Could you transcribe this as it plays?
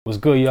What's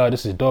good, y'all?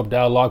 This is Dope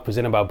Dialogue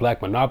presented by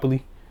Black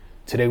Monopoly.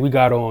 Today we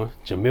got on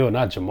Jamil,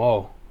 not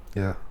Jamal.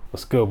 Yeah,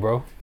 What's good,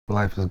 bro?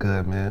 life is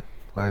good, man.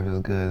 Life is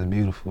good. It's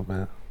beautiful,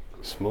 man.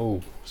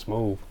 Smooth,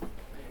 smooth.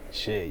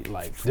 Shit,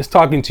 like just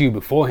talking to you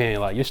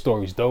beforehand, like your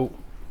story's dope.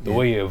 The Yeah.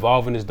 way you're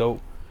evolving is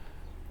dope.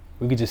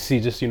 We could just see,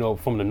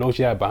 from the notes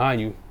you have behind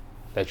you,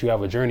 that you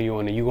have a journey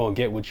on, and you gonna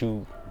get what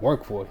you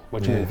work for,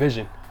 what you Yeah.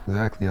 envision.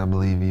 Exactly. I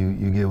believe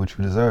you get what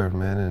you deserve,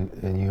 man,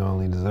 and you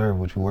only deserve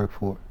what you work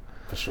for.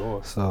 For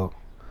sure. So,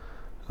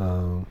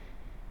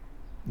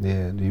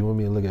 yeah. Do you want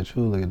me to look at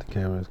you, look at the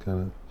cameras,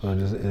 kind of, or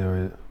just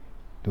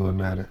do it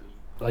matter?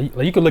 Like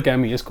you can look at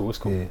me. It's cool. It's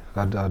cool. Yeah,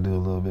 I'll do a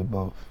little bit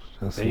both.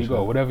 There you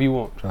go. Whatever you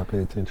want. Try to pay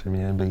attention,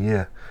 man. But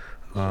yeah,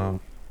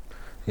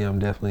 yeah, I'm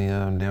definitely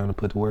down to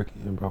put the work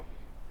in, bro.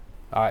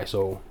 All right,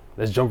 so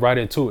let's jump right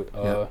into it.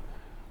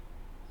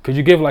 Could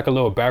you give like a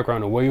little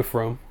background of where you're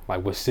from,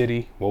 like what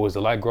city, what was it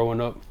like growing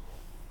up?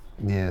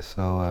 Yeah.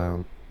 So, I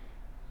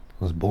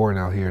was born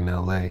out here in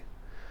L.A.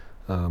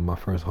 My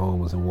first home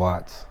was in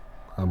Watts.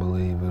 I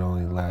believe it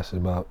only lasted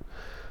about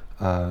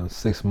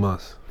 6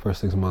 months,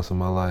 first 6 months of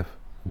my life,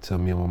 until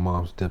me and my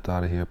mom's dipped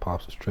out of here.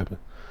 Pops was tripping,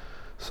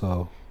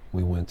 so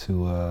we went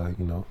to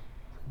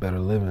better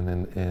living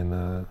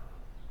in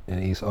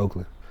East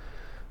Oakland.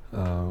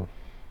 And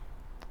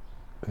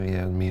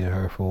yeah, me and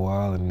her for a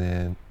while, and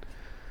then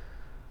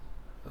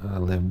I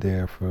lived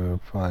there for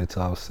probably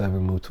till I was 7.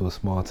 Moved to a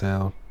small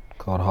town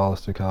called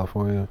Hollister,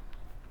 California.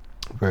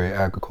 Very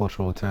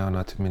agricultural town.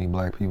 Not too many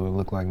black people that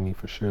look like me,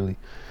 for surely.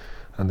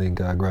 I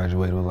think I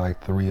graduated with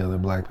like 3 other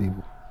black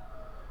people.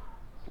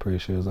 Pretty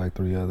sure it was like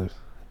 3 others.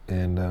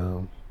 And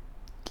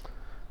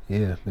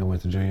yeah, then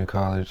went to junior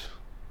college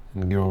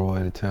in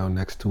Gilroy, the town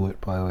next to it,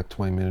 probably like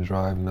 20-minute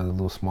drive, another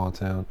little small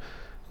town.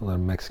 A lot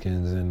of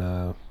Mexicans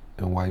and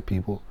white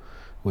people,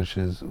 which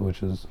is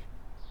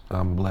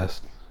I'm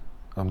blessed.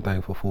 I'm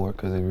thankful for it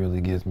because it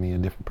really gives me a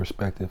different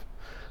perspective.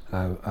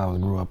 I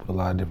grew up with a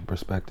lot of different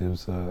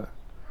perspectives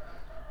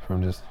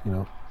from just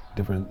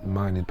different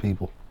minded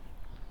people.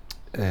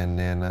 And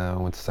then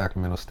went to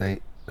Sacramento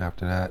State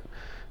after that.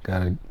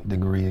 Got a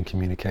degree in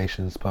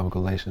communications, public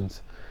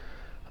relations.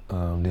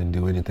 Didn't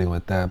do anything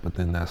with that, but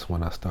then that's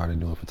when I started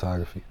doing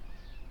photography.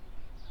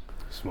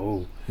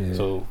 Smooth. Yeah.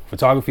 So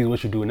photography is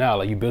what you do now.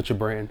 Like you built your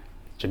brand,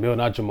 Jamil,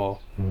 not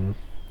Jamal. Mm-hmm.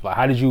 Like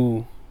how did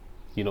you,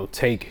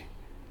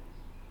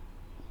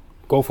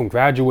 go from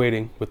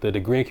graduating with a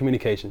degree in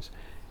communications,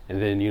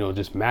 and then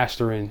just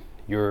mastering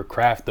your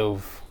craft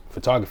of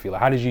photography? Like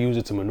how did you use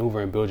it to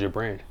maneuver and build your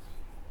brand?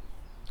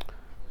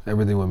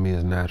 Everything with me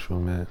is natural,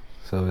 man.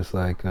 So it's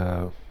like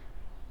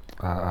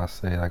I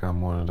say, like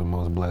I'm one of the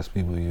most blessed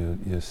people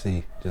you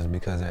see, just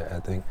because I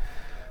think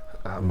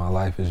my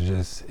life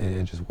is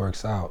it just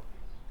works out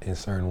in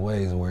certain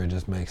ways where it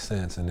just makes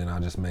sense, and then I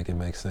just make it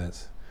make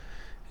sense,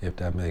 if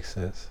that makes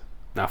sense.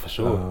 Not for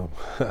sure.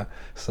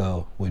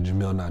 So with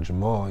Jamil, not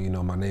Jamal,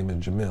 my name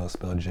is Jamil,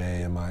 spelled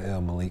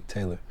Jamil, Malik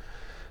Taylor,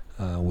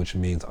 which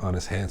means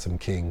honest, handsome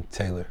King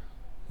Taylor.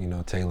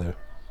 Taylor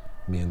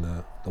being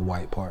the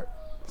white part.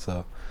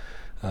 So,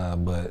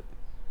 but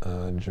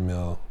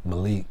Jamil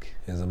Malik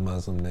is a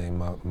Muslim name.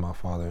 My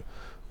father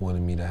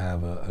wanted me to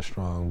have a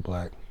strong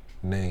black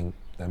name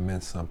that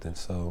meant something.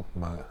 So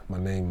my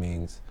name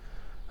means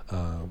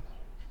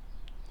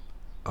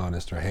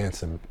honest or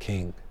handsome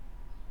king.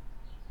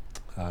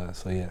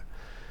 So yeah,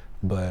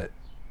 but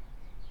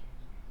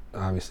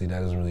obviously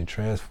that doesn't really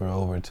transfer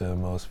over to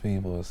most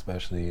people,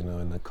 especially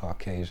in the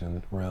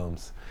Caucasian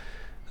realms.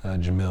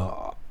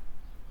 Jamil,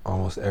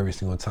 almost every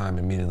single time,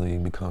 immediately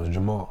becomes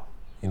Jamal.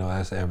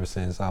 That's ever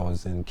since I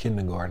was in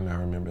kindergarten. I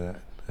remember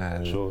that. I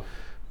had Sure.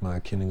 my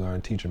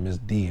kindergarten teacher, Miss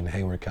D, in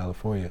Hayward,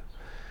 California.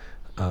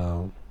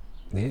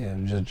 Yeah,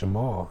 just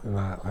Jamal, and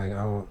I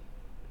don't,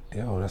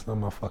 that's not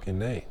my fucking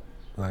name.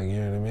 Like, you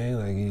know what I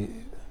mean? Like,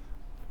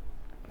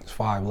 it's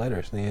 5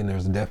 letters, and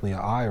there's definitely an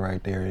I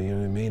right there. You know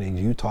what I mean? And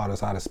you taught us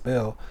how to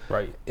spell.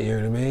 Right. You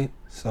know what I mean?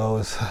 So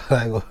it's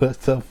like,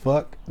 what the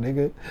fuck,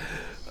 nigga?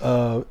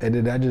 And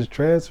then that just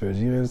transfers.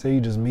 You know what I'm saying?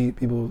 You just meet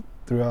people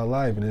throughout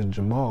life, and it's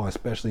Jamal.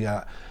 Especially,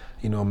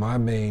 my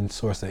main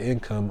source of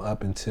income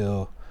up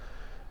until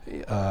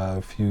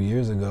a few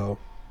years ago,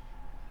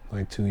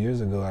 like 2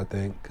 years ago, I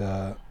think,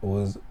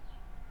 was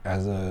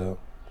as a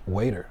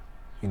waiter.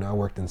 I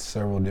worked in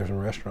several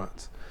different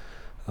restaurants.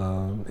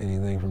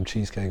 Anything from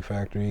Cheesecake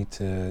Factory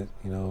to,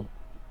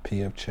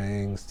 P.F.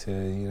 Chang's to,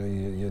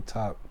 your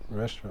top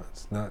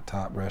restaurants. Not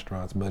top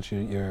restaurants, but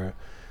your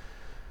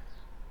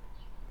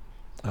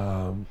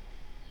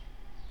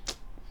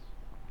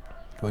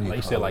what do you Like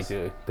you call said, this?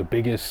 like the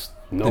biggest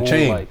known, the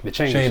chain, like the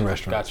chain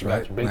restaurants,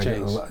 got you, big like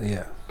chains.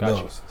 Yeah, Got you.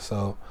 those.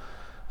 So,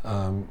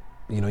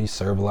 you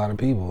serve a lot of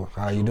people.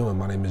 How you doing?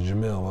 My name is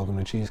Jamil. Welcome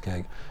to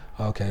Cheesecake.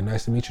 Okay,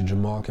 nice to meet you,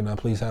 Jamal. Can I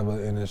please have a?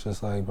 And it's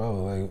just like,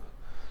 bro, like,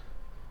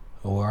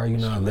 why are you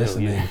not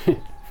listening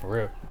For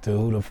real. to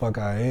who the fuck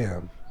I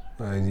am?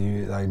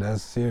 Like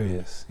that's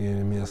serious. You know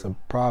what I mean? That's a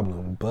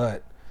problem.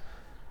 But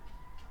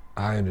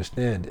I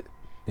understand it.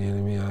 You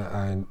know what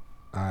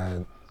I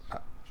mean?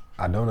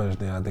 I don't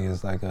understand. I think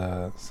it's like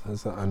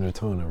it's an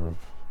undertone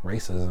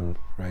racism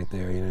right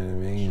there. You know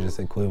what I mean? You just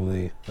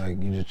equivalently,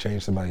 like, you just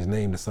change somebody's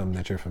name to something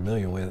that you're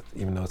familiar with,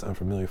 even though it's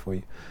unfamiliar for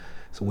you.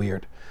 It's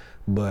weird,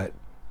 but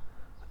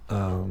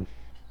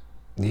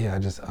yeah,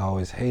 I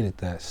always hated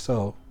that.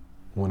 So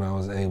when I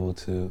was able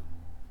to,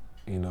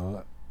 you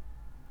know,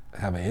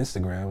 have an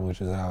Instagram,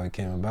 which is how it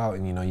came about,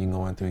 and you know, you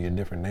going through your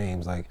different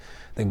names. Like,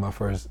 I think my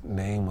first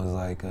name was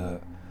like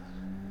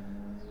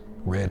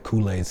Red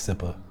Kool-Aid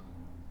Sipper.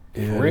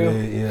 For real?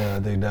 Yeah, I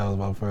think that was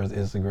my first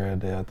Instagram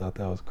day. I thought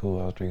that was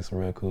cool. I was drinking some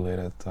Red Kool-Aid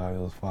at the time.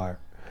 It was fire.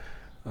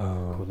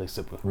 Kool-Aid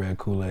Sipper. Red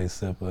Kool-Aid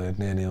Sipper. And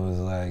then it was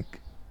like,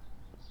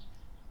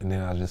 and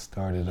then I just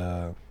started,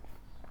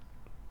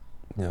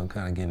 you know,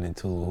 kind of getting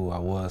into who I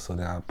was. So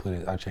then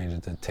I changed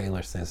it to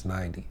Taylor since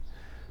 90.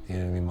 You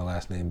know what I mean? My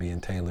last name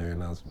being Taylor,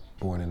 and I was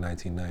born in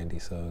 1990.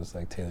 So it's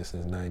like Taylor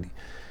since 90.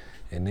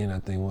 And then I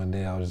think one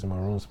day I was just in my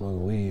room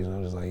smoking weed, and I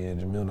was just like, yeah,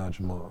 Jamil, not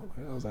Jamal.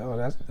 I was like, oh,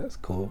 that's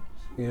cool.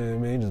 You know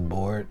what I mean? Just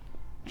bored,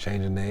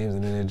 changing names,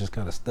 and then it just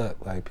kind of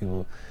stuck. Like,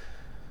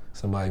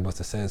 somebody must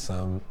have said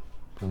something.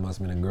 It must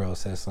have been a girl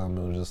said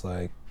something. It was just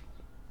like,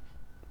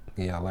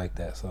 yeah, I like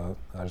that. So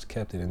I just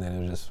kept it, and then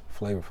it was just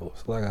flavorful.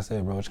 So like I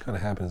said, bro, it just kind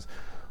of happens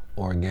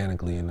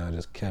organically, and I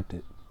just kept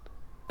it.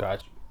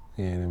 Gotcha.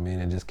 You know what I mean?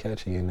 And just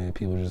catchy, and then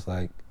people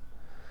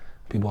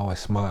always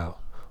smile.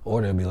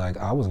 Or they'll be like,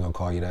 I wasn't gonna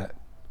call you that.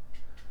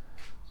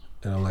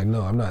 And I'm like,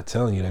 no, I'm not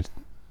telling you that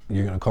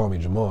you're gonna call me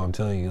Jamal. I'm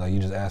telling you, like, you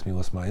just asked me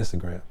what's my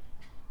Instagram.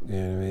 You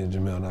know what I mean?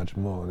 Jamil, not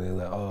Jamal. And they're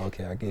like, oh,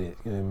 okay, I get it.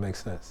 You know, it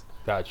makes sense.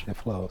 Gotcha. It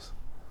flows.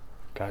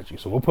 Got you.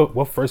 So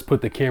what first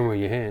put the camera in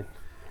your hand?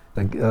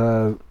 Like,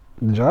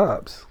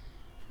 jobs.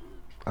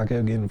 I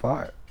kept getting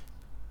fired.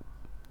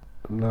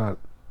 I'm not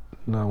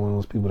one of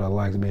those people that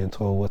likes being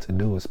told what to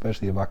do,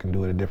 especially if I can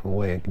do it a different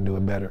way and can do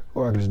it better.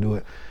 Or I can just do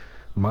it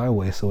my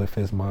way so it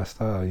fits my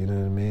style. You know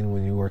what I mean?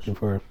 When you're working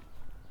for,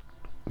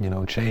 you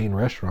know, chain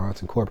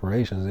restaurants and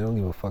corporations, they don't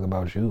give a fuck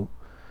about you.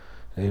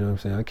 You know what I'm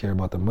saying? I care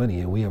about the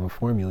money, and we have a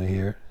formula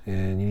here,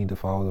 and you need to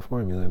follow the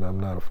formula. And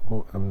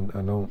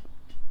I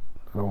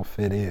don't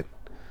fit in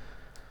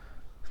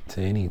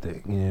to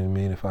anything. You know what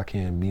I mean? If I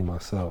can't be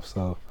myself,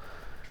 so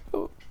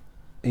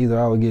either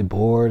I would get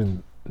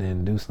bored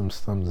and do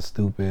something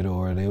stupid,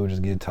 or they would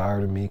just get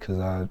tired of me because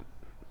I'm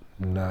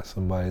not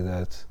somebody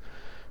that's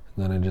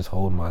gonna just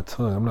hold my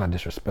tongue. I'm not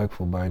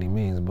disrespectful by any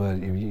means, but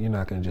if you're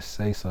not gonna just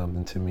say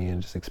something to me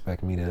and just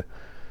expect me to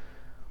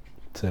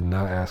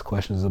not ask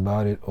questions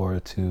about it, or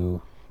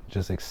to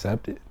just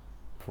accept it,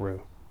 For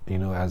real. you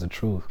know, as a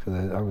truth, because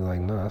I'm like,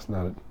 no, that's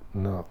not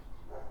no.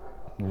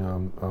 You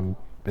know, I'm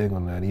big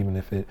on that. Even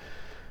if it,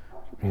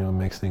 you know,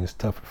 makes things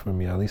tougher for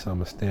me, at least I'm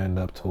gonna stand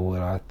up to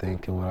what I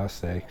think and what I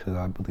say, because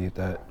I believe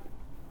that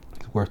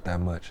it's worth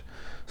that much.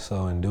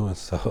 So in doing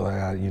so,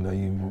 you know,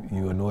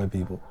 you annoy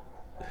people.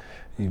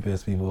 You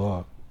piss people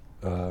off.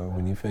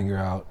 When you figure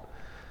out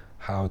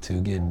how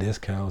to get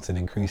discounts and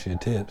increase your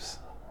tips,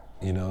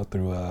 you know,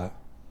 through a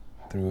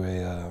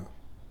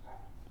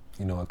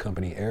you know, a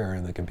company error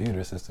in the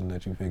computer system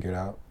that you figured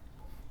out,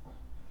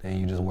 and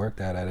you just work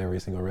that at every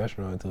single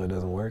restaurant until it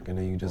doesn't work, and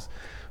then you just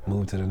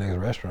move to the next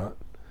restaurant.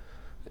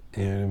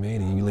 You know what I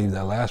mean? And you leave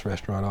that last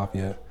restaurant off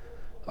your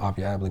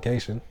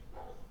application.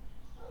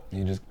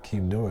 You just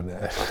keep doing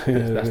that. You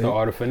know That's I the mean?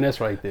 art of finesse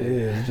right there.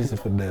 Yeah, it's just a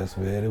finesse,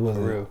 man.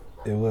 real.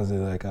 It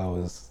wasn't like I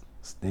was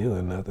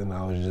stealing nothing.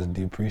 I was just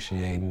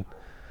depreciating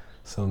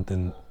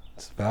something's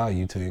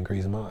value to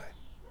increase mine.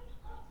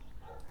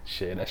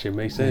 Shit, that shit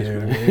makes sense, Yeah,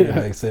 man. it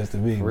makes sense to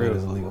me, For but real.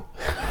 it's illegal.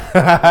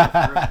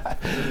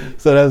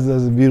 So that's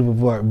a beautiful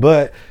part.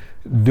 But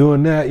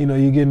doing that, you know,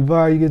 you getting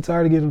fired, you get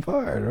tired of getting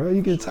fired, right?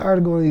 You get tired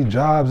of going to these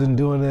jobs and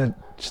doing that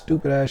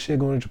stupid ass shit,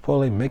 going to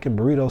Chipotle, making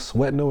burritos,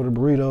 sweating over the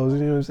burritos,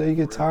 you know what I'm saying? You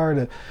get tired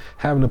of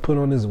having to put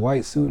on this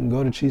white suit and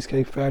go to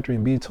Cheesecake Factory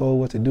and be told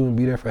what to do and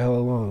be there for hella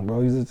long, bro.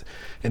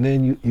 And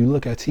then you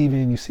look at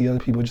TV and you see other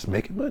people just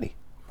making money,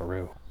 For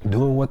real.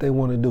 doing what they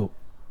want to do,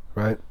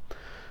 right?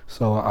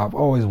 So I've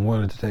always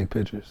wanted to take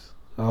pictures.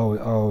 I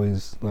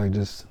always like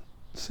just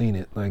seen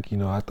it. Like, you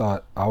know, I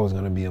thought I was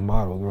gonna be a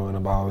model growing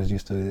up. I always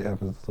used to,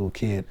 as a little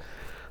kid,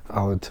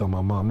 I would tell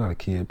my mom, not a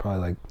kid,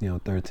 probably like, you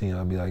know, 13,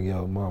 I'd be like,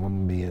 yo, mom,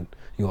 I'm gonna be in,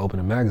 you open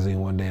a magazine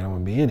one day and I'm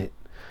gonna be in it.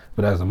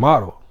 But as a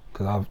model,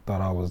 because I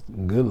thought I was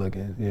good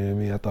looking, you know what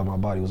I mean? I thought my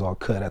body was all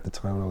cut at the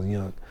time when I was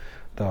young.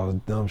 I thought I was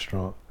dumb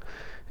strong.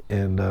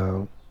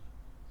 And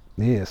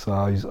yeah, so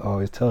I used to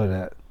always tell her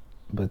that.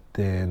 But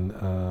then,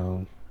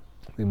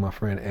 I think my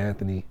friend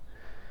Anthony,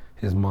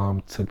 his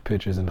mom took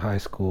pictures in high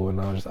school,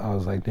 and I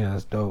was like, damn,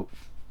 that's dope.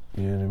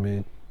 You know what I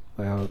mean?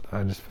 Like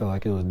I just felt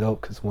like it was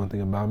dope, because one thing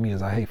about me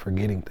is I hate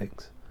forgetting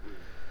things.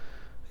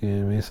 You know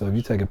what I mean? So if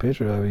you take a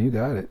picture of it, you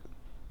got it.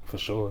 For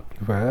sure.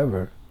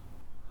 Forever.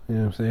 You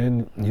know what I'm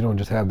saying? You don't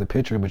just have the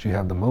picture, but you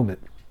have the moment.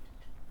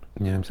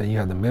 You know what I'm saying? You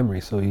have the memory.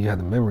 So you have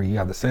the memory, you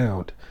have the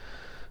sound.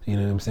 You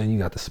know what I'm saying? You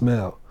got the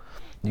smell.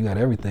 You got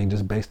everything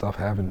just based off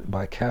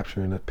by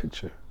capturing a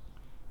picture.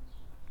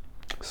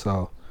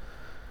 So,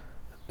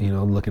 you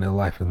know, looking at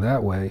life in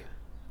that way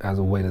as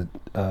a way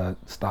to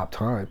stop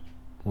time,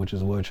 which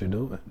is what you're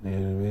doing. You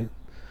know what I mean?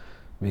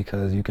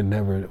 because you can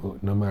never,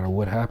 no matter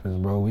what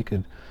happens, bro, you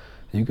could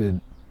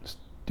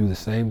do the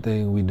same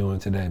thing we doing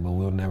today, but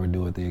we'll never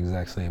do it the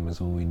exact same as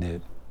what we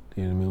did.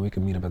 You know what I mean? We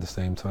could meet up at the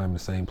same time, the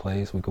same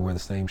place. We could wear the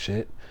same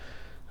shit,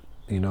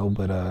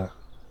 but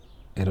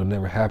it'll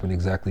never happen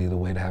exactly the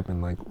way it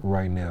happened like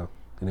right now.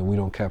 And if we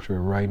don't capture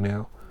it right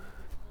now,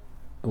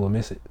 we'll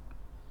miss it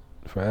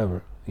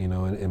forever.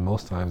 And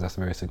most times that's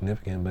very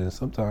significant, but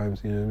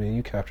sometimes,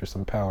 you capture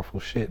some powerful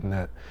shit in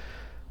that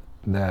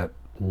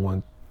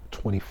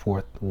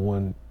 1/24th,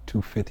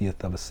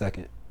 1/250th of a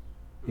second.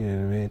 You know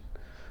what I mean?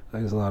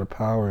 Like, there's a lot of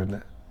power in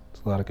that.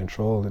 There's a lot of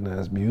control in that.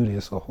 There's beauty.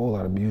 It's a whole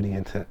lot of beauty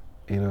in that,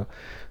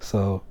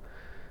 So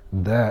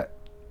that,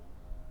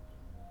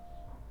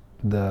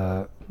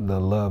 the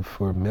love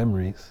for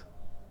memories,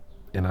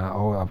 and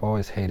I've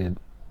always hated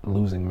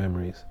losing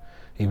memories.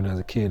 Even as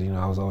a kid,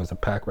 I was always a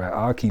pack rat.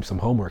 I'll keep some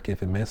homework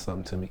if it meant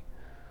something to me.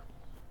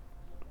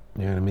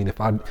 You know what I mean?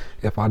 If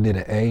I did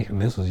an A, and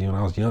this was when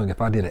I was young,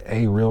 if I did an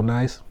A real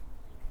nice,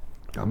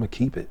 I'm gonna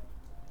keep it.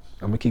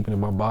 I'm gonna keep it in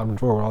my bottom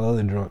drawer with all the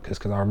other junk,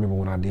 because I remember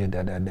when I did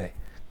that day.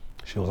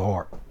 Shit was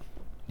hard.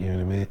 You know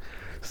what I mean?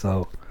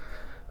 So,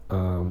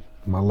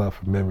 my love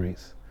for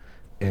memories,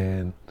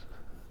 and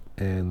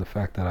the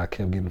fact that I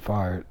kept getting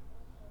fired,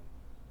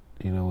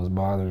 was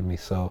bothering me.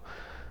 So,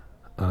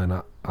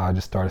 and I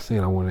just started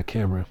saying I wanted a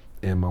camera,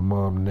 and my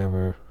mom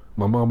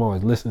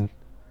always listened,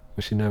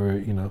 but she never,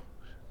 she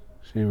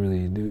didn't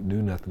really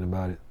do nothing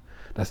about it.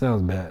 That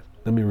sounds bad.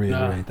 Let me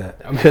reiterate that,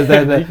 because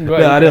I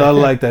didn't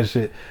like that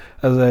shit.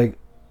 I was like,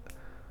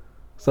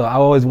 so I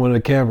always wanted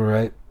a camera,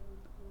 right?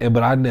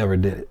 But I never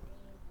did it.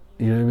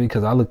 You know what I mean?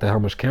 Because I looked at how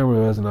much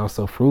camera was, and I was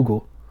so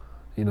frugal.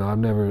 I've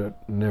never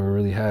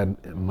really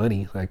had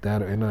money like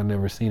that, and I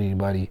never seen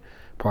anybody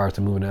prior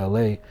to moving to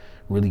LA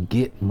really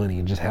get money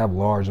and just have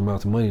large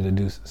amounts of money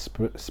to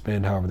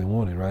spend however they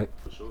wanted, right?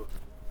 For sure.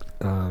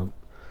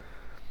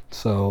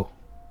 So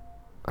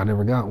I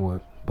never got one,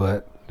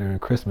 but during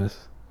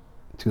Christmas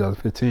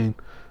 2015,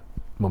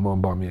 my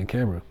mom bought me a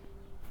camera.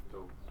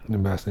 The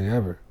best thing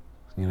ever.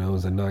 It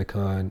was a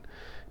Nikon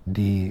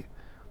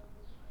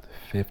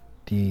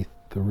D5300.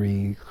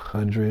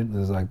 It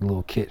was like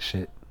little kit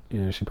shit.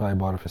 She probably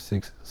bought it for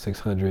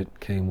 $600.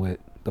 Came with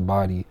the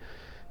body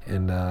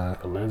and the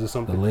lens or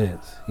something. The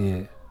lens,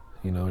 yeah.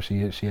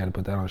 She had to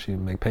put that on. She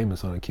didn't make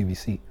payments on a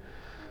QVC.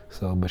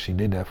 So, but she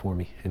did that for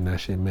me, and that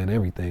shit meant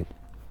everything.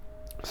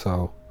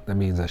 So that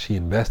means that she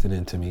invested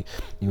into me.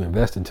 You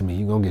invest into me,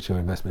 you gonna get your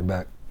investment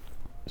back.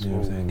 You know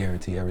what I'm saying?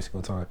 Guarantee every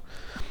single time.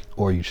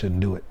 Or you shouldn't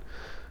do it.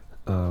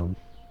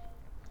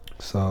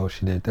 So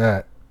she did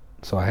that.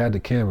 So I had the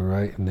camera,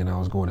 right? And then I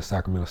was going to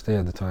Sacramento State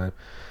at the time.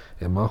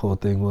 And my whole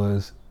thing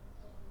was,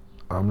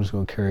 I'm just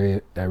gonna carry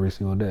it every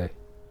single day.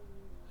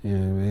 You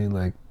know what I mean?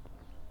 Like,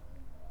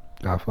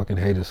 I fucking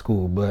hated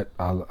school, but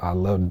I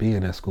loved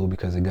being at school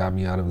because it got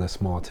me out of that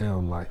small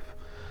town life.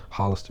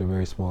 Hollister,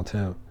 very small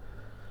town.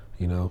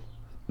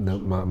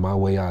 My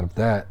way out of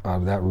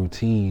that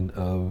routine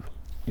of,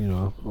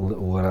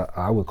 what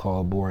I would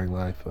call a boring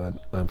life, an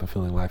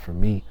unfulfilling life for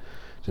me,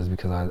 just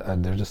because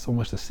there's just so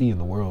much to see in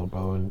the world,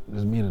 bro. And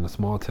just being in a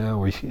small town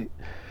where you,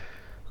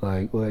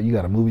 like, well, you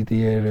got a movie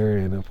theater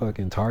and a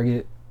fucking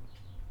Target,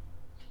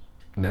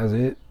 and that's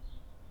it.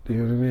 You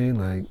know what I mean?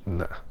 Like,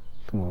 nah,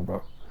 come on,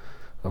 bro.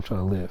 I'm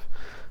trying to live.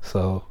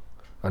 So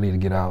I need to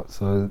get out.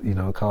 So,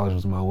 college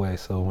was my way.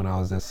 So when I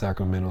was at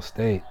Sacramento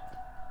State,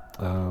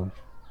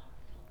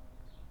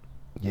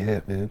 yeah,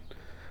 man,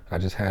 I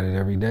just had it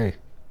every day.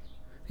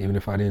 Even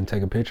if I didn't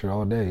take a picture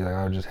all day, like,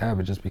 I would just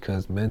have it, just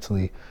because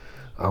mentally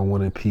I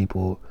wanted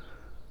people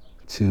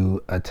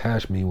to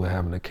attach me with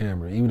having a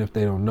camera. Even if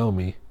they don't know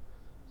me,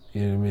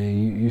 you know what I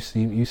mean? You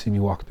see me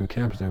walking through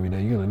campus every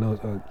day, you're gonna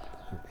know,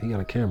 he got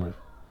a camera.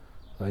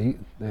 Like,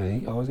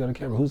 he always got a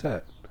camera. Who's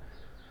that?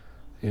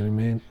 You know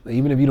what I mean?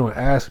 Even if you don't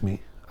ask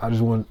me, I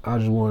just want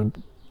to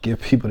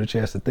give people the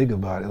chance to think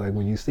about it, like,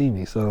 when you see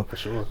me. So for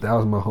sure, that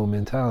was my whole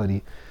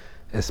mentality,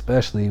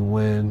 especially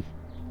when,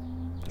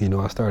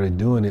 I started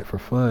doing it for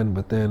fun,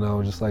 but then I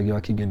was just like,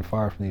 I keep getting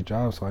fired from these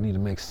jobs, so I need to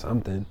make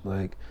something,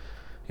 like,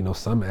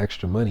 some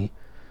extra money.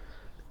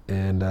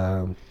 And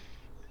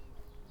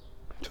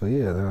so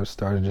yeah, then I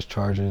started just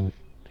charging,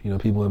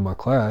 people in my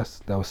class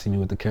that would see me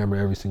with the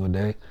camera every single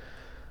day.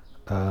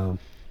 I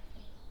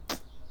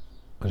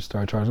just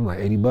started charging them like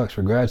 $80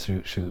 for grad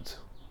shoots.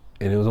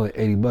 And it was only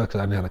 $80. I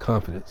didn't have the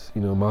confidence.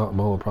 My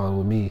whole problem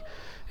with me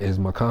is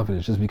my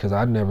confidence, just because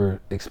I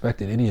never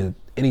expected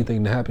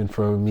anything to happen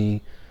from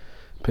me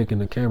picking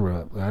the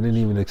camera up. I didn't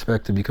even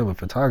expect to become a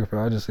photographer.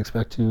 I just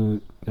expect to,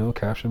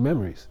 capture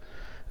memories.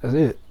 That's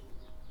it.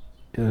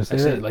 You know what I'm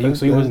saying? That's it. Like,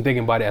 so you wasn't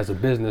thinking about it as a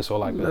business or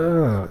like that?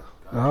 Nah,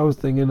 I was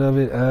thinking of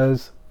it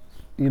as,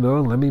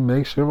 let me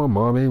make sure my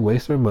mom ain't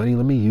waste her money.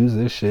 Let me use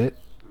this shit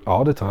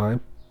all the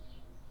time,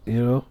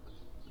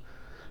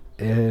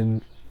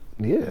 And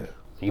yeah,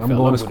 I'm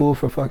going to school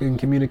for fucking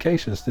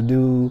communications, to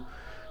do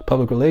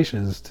public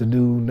relations, to do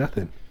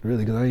nothing,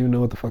 really, because I didn't even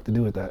know what the fuck to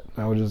do with that.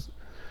 I was just,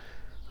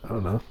 I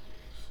don't know,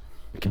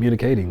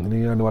 communicating. I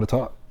know how to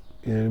talk.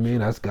 You know what I mean?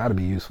 That's got to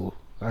be useful.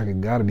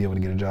 gotta be able to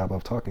get a job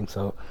off talking.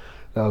 So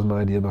that was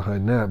my idea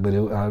behind that. But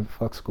I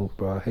fuck school,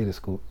 bro. I hated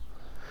school.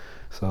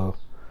 So,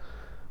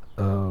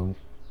 got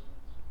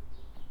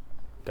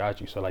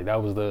you. So like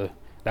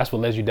that's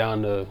what led you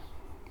down to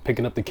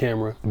picking up the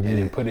camera and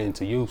then put it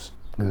into use.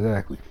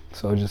 Exactly.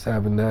 So just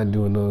having that,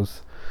 doing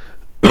those,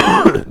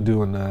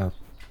 doing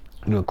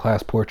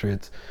class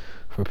portraits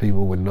for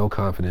people with no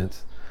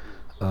confidence.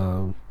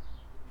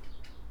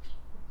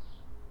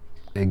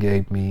 It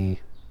gave me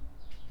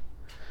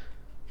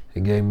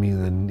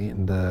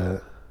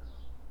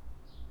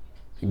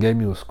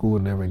what school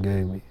never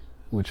gave me,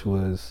 which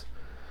was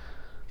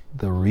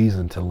the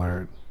reason to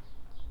learn.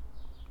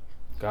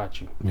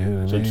 Got you. You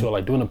know what I mean? So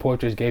like doing the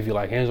portraits gave you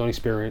like hands-on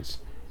experience.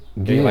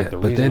 Yeah, like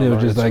but then it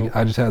was just like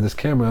I just had this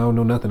camera I don't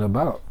know nothing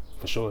about.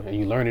 For sure, and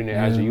you learning it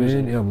as you use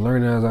it. Yeah, I'm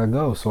learning as I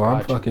go. So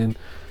I'm fucking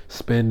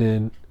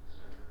spending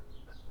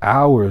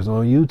hours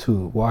on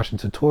YouTube watching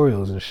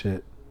tutorials and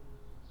shit.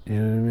 You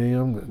know what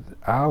I mean?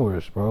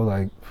 Hours, bro.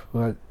 Like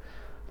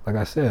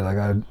I said, like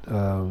I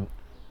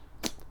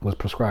was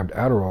prescribed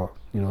Adderall.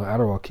 You know,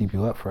 Adderall keep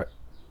you up for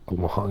a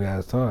long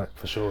ass time.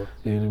 For sure.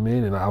 You know what I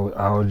mean? And I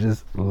would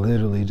just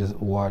literally just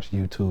watch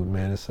YouTube,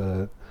 man. It's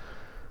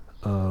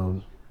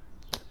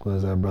what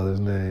is that brother's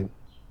name?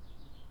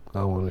 I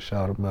don't want to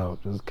shout him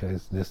out just in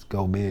case this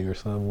go big or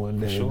something one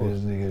day. Sure. This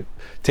nigga,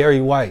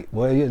 Terry White.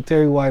 Boy, yeah,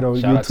 Terry White on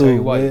shout YouTube.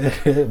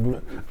 Out Terry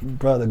White.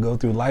 Brother, go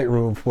through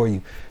Lightroom for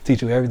you.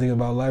 Teach you everything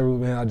about Lightroom,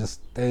 man. I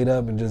just stayed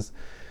up and I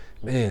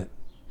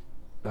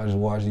just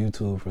watched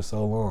YouTube for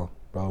so long,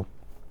 bro.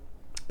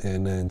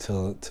 And then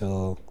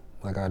till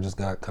like I just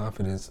got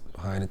confidence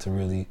behind it to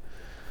really,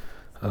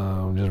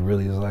 just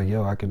really is like,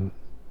 yo, I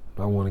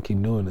want to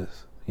keep doing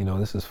this. You know,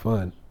 this is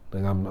fun.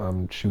 Like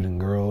I'm shooting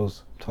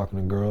girls, talking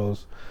to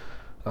girls.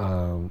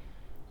 You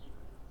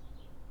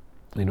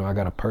know, I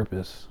got a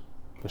purpose.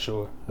 For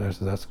sure. That's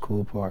the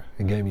cool part.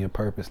 It gave me a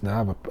purpose.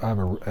 Now I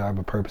have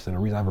a purpose and a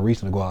reason. I have a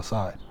reason to go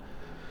outside.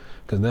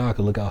 Cause now I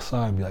can look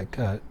outside and be like,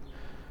 God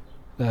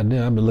damn,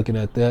 I've been looking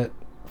at that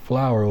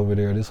flower over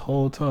there this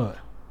whole time.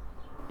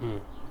 You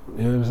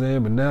know what I'm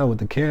saying? But now with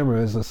the camera,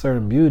 there's a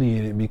certain beauty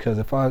in it because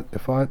if I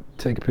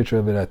take a picture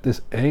of it at this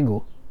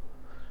angle,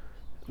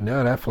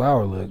 now that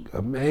flower look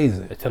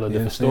amazing. It tell a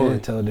different story.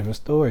 It tell a different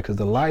story because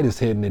the light is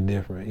hitting it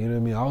different. You know what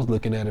I mean? I was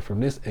looking at it from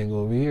this angle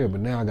over here, but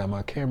now I got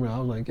my camera. I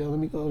was like, yo, let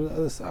me go to the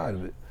other side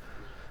of it.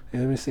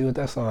 And let me see what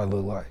that side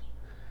look like.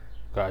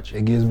 Gotcha.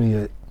 It gives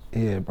me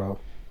bro.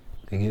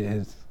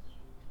 It's.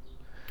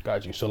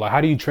 Got you. So like, how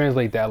do you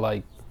translate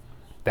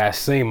that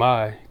same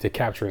eye to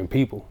capturing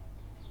people?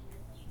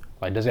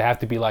 Like, does it have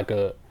to be like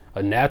a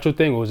natural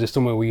thing, or is this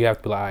somewhere where you have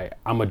to be like,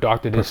 I'm a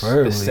doctor, this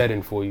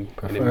setting for you?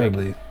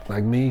 Preferably.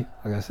 Like me,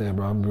 like I said,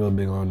 bro, I'm real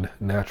big on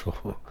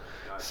natural.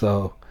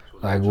 So,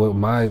 like, what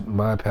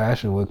my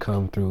passion would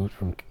come through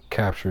from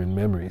capturing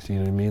memories, you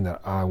know what I mean,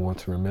 that I want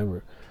to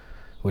remember,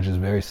 which is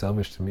very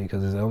selfish to me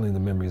because it's only the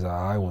memories that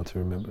I want to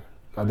remember.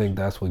 I think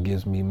that's what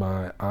gives me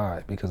my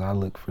eye, because I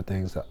look for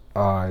things that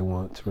I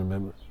want to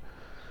remember.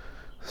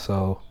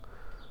 So,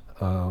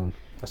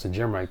 that's a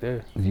gem right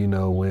there. You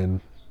know,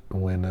 when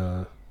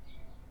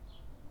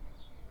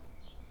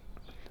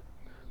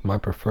my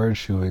preferred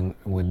shooting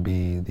would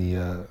be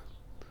the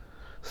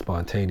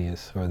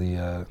spontaneous, or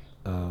the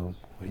what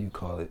do you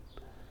call it?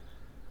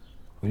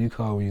 What do you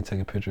call it when you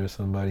take a picture of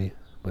somebody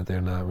but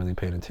they're not really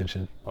paying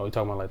attention? Oh, you're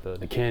talking about like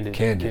the candid.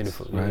 Candid,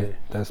 right? Yeah.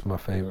 That's my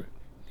favorite.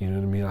 You know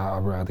what I mean? I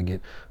want to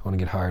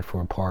get hired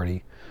for a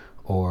party,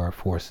 or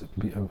for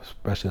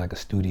especially like a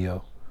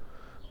studio,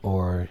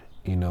 or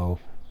you know,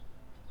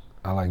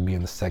 I like being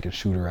the second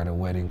shooter at a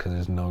wedding because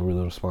there's no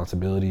real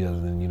responsibility other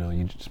than, you know,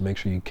 you just make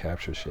sure you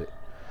capture shit,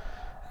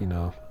 you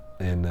know,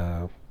 and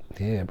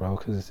yeah, bro,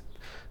 because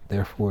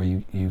therefore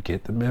you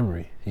get the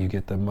memory, you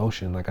get the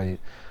emotion. Like I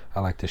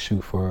like to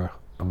shoot for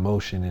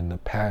emotion and the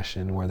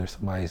passion, whether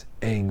somebody's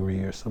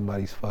angry or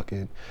somebody's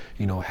fucking,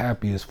 you know,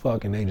 happy as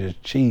fuck and they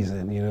just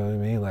cheesing, you know what I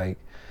mean? Like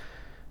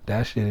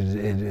that shit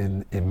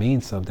it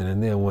means something.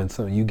 And then when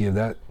you give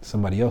that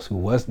somebody else who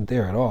wasn't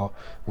there at all,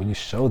 when you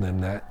show them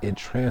that, it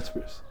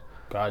transfers.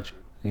 Gotcha.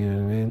 You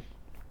know what I mean?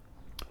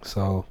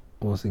 So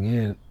once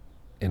again,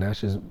 and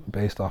that's just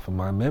based off of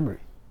my memory.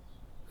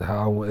 This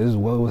is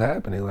what was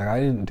happening. Like I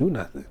didn't do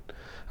nothing.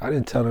 I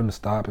didn't tell them to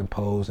stop and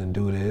pose and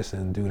do this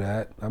and do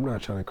that. I'm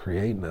not trying to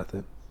create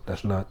nothing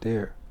that's not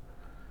there.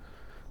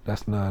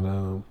 That's not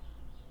So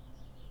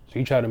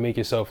you try to make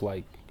yourself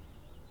like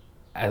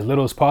as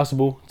little as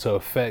possible to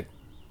affect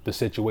the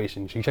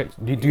situation.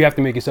 Do you have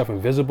to make yourself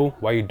invisible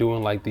while you're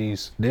doing like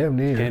these damn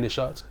near candid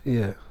shots?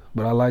 Yeah,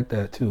 but I like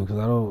that too because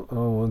I don't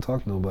want to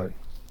talk to nobody.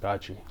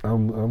 Got you.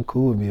 I'm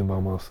cool with being by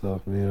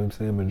myself. You know what I'm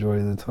saying?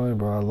 Majority of the time,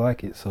 bro, I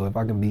like it. So if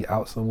I can be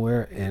out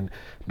somewhere and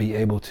be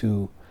able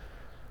to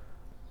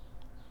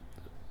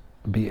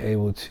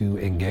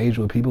engage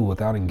with people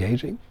without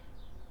engaging,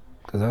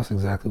 because that's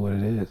exactly what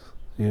it is.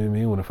 You know what I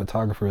mean? When a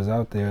photographer is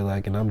out there,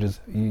 like, and I'm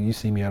just, you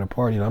see me at a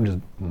party and I'm just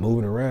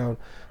moving around,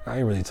 I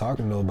ain't really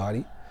talking to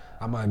nobody.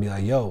 I might be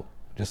like, yo,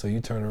 Just so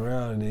you turn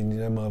around and then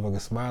that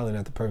motherfucker smiling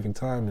at the perfect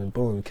time and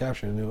boom,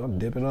 capturing it. I'm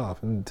dipping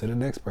off and to the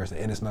next person,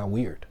 and it's not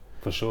weird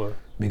For sure.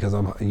 because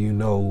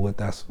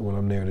that's what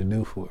I'm there to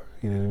do for.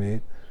 You know what I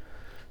mean?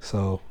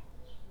 So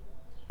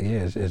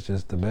yeah, it's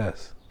just the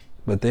best.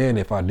 But then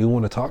if I do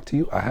want to talk to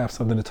you, I have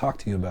something to talk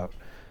to you about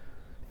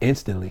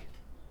instantly.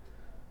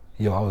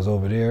 Yo, I was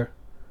over there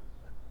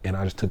and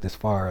I just took this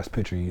fire ass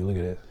picture of you. Look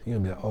at this. You're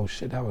gonna be like, oh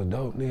shit, that was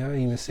dope, nigga. I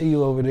didn't even see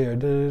you over there.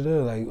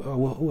 Like, oh,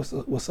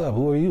 what's up?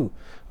 Who are you?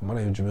 My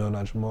name is Jamil,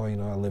 not Jamal. You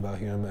know, I live out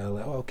here in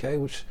LA. Oh, okay,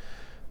 which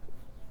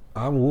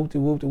I'm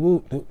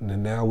whoop-de-whoop-de-whoop.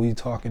 And now we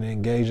talking and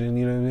engaging,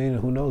 you know what I mean? And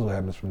who knows what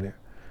happens from there.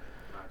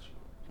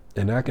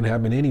 And that can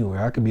happen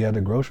anywhere. I could be at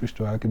the grocery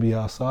store. I could be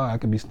outside. I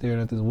could be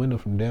staring at this window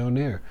from down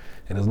there.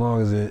 And as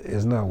long as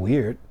it's not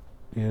weird,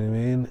 you know what I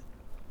mean?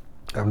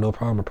 I have no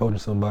problem approaching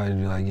somebody and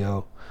be like,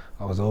 yo,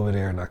 I was over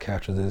there and I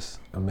captured this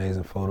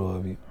amazing photo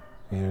of you.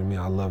 You know what I mean?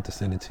 I'd love to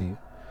send it to you.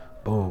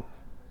 Boom.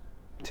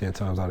 10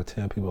 times out of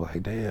 10, people are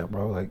like, damn,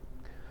 bro. Like,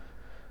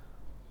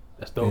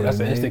 That's dope. That's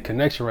an instant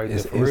connection right there.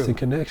 It's For real. instant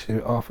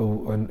connection off of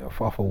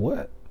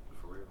what?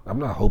 I'm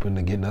not hoping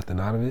to get nothing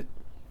out of it.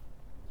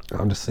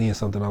 I'm just seeing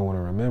something I want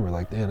to remember.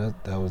 Like, damn,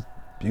 that was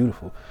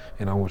beautiful,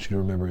 and I want you to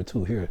remember it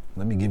too. Here,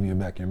 let me give you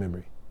back your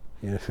memory.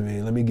 You know what I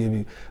mean? Let me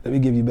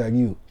give you back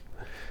you.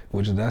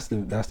 Which is that's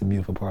the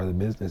beautiful part of the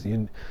business.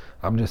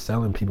 I'm just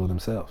selling people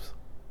themselves.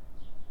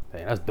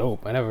 Dang, that's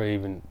dope. I never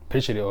even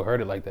pictured it or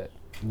heard it like that.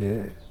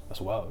 Yeah, That's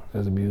wild.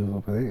 that's a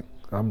beautiful thing.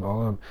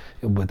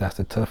 But that's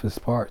the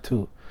toughest part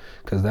too,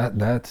 because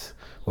that's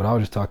what I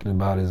was just talking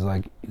about is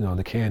like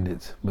the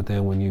candidates. But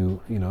then when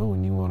you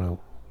want to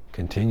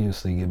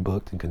continuously get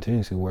booked and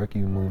continuously work,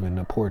 you move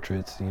into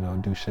portraits,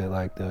 do shit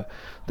like the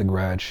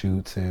grad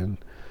shoots and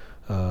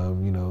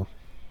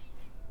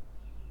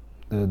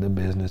the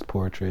business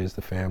portraits,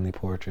 the family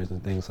portraits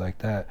and things like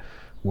that,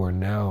 where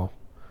now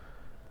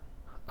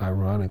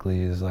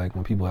ironically is like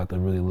when people have to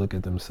really look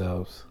at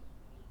themselves,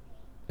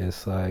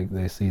 it's like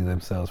they see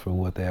themselves for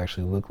what they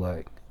actually look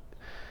like,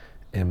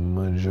 and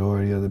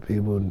majority of the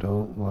people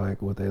don't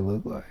like what they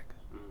look like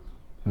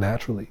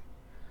naturally.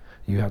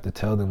 You have to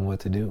tell them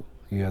what to do.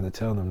 You have to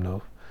tell them,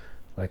 no,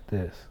 like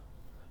this.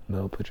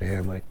 No, put your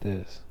hand like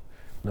this.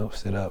 No,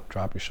 sit up,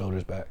 drop your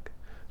shoulders back.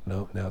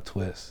 No, now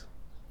twist.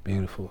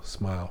 Beautiful,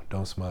 smile,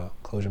 don't smile.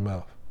 Close your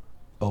mouth.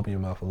 Open your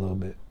mouth a little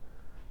bit.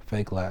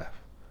 Fake laugh.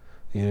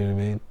 You know what I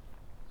mean?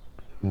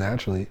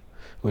 Naturally,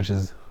 which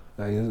is,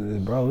 like,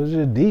 bro, it's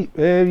just deep,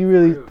 man. You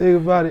really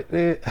think about it,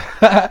 man.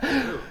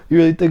 You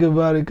really think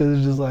about it because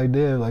it's just like,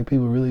 damn, like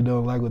people really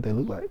don't like what they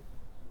look like.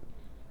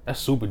 That's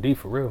super deep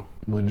for real.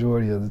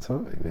 Majority of the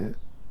time, man.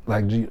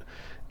 Like,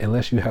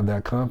 unless you have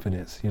that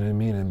confidence, you know what I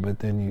mean? But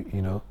then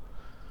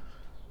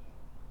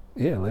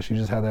unless you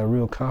just have that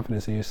real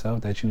confidence in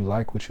yourself that you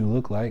like what you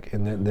look like,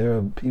 and that there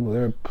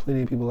are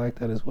plenty of people like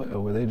that as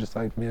well, where they just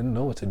like, man,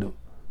 know what to do.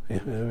 You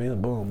know what I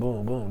mean? Boom,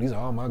 boom, boom. These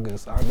are all my good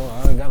sides. No,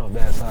 I ain't got no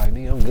bad side.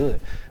 Nigga, I'm good.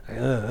 Like,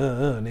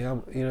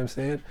 nigga, you know what I'm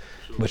saying?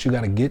 But you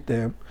got to get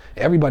them.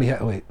 Wait,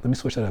 let me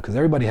switch that up, because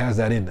everybody has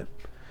that in them.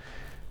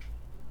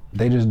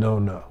 They just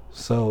don't know.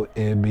 So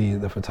it'd be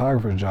the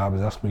photographer's job,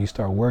 is that's when you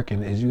start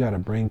working, is you got to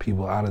bring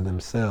people out of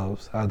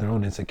themselves, out of their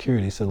own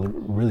insecurities, to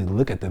really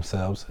look at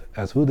themselves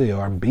as who they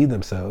are and be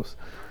themselves,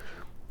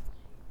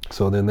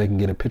 so then they can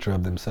get a picture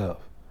of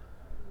themselves.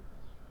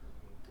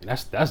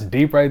 That's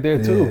deep right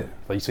there too. Yeah.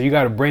 Like, so you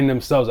got to bring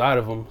themselves out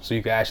of them so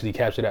you can actually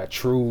capture that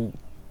true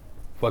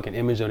fucking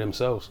image of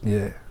themselves.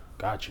 Yeah.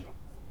 Got you.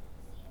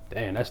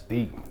 Damn, that's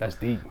deep. That's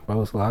deep.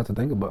 Bro, it's a lot to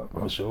think about,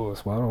 bro. For sure.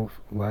 That's why I don't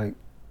like,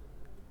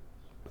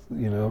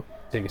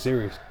 Take it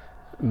serious.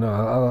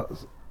 No,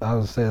 I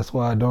would say that's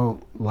why I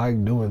don't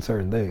like doing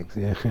certain things.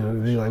 You know what I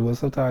mean? Like, well,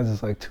 sometimes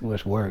it's like too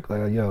much work.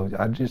 Like, yo,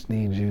 I just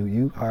need you.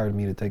 You hired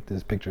me to take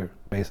this picture,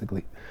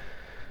 basically.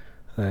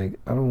 Like,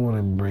 I don't want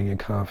to bring your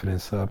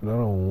confidence up, and I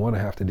don't want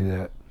to have to do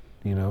that,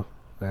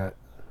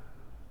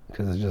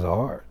 because it's just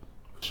hard.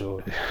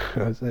 Sure. You know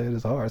what I'm saying?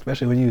 It's hard,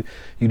 especially when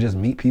you just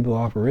meet people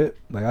off a rip.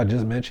 Like, I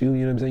just met you,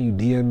 you know what I'm saying? You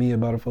DM me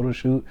about a photo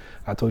shoot.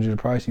 I told you the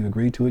price, you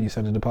agreed to it, you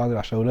sent a deposit,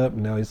 I showed up,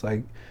 and now it's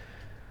like,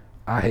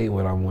 I hate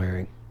what I'm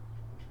wearing.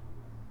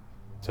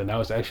 So now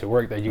it's extra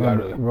work that you got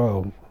to...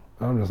 Bro,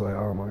 I'm just like,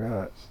 oh my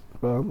God.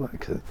 Bro, I'm like,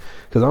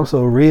 cause I'm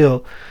so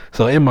real.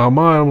 So in my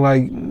mind, I'm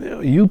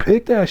like, you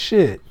picked that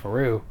shit. For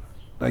real.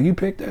 Like, you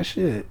picked that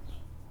shit.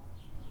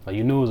 Like,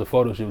 you knew it was a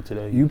photo shoot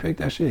today. You picked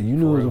that shit. You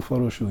knew it was a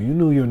photo shoot. You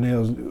knew you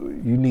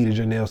needed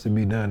your nails to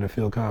be done to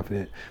feel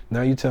confident.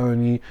 Now you're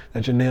telling me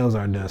that your nails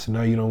aren't done, so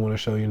now you don't want to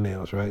show your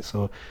nails, right?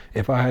 So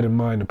if I had in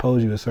mind to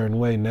pose you a certain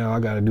way, now I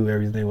got to do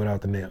everything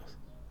without the nails.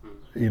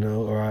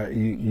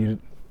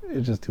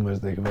 It's just too much to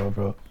think about,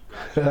 bro.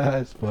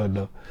 It's fun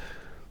though.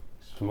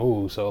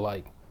 Smooth.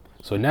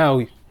 So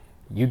now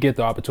you get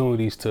the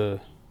opportunities to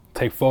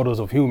take photos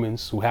of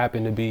humans who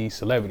happen to be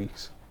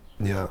celebrities.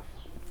 Yeah.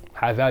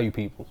 High value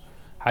people.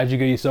 How'd you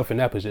get yourself in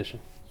that position?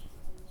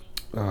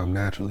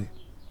 Naturally.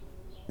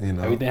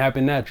 Everything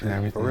happened naturally.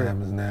 Everything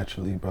happens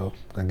naturally, bro.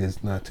 Like,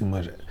 it's not too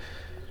much.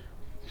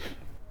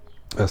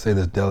 I say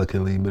this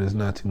delicately, but it's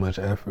not too much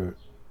effort.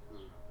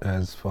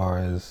 as far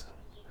as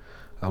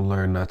I've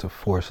learned not to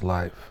force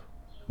life,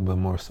 but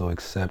more so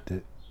accept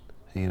it.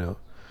 You know,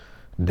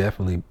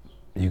 definitely,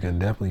 you can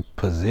definitely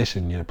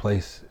position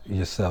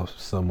yourself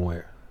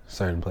somewhere,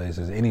 certain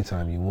places,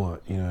 anytime you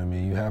want. You know what I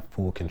mean? You have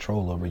full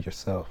control over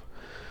yourself.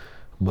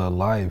 But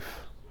life,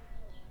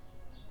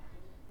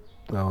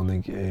 I don't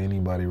think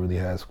anybody really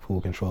has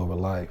full control over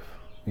life.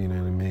 You know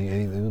what I mean?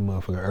 Any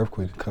motherfucking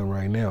earthquake can come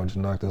right now and just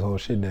knock this whole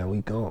shit down.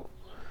 We gone.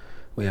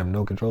 We have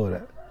no control of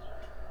that.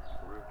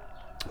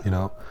 You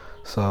know?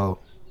 So,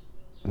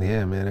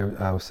 yeah, man,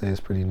 I would say it's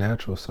pretty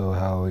natural. So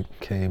how it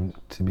came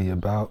to be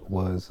about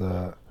was,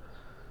 you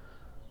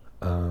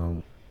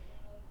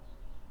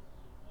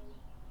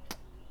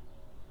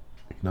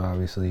know,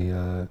 obviously,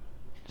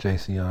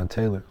 Jayceon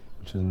Taylor,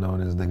 which is known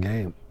as The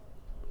Game,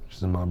 which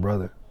is my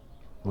brother.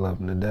 Love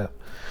him to death.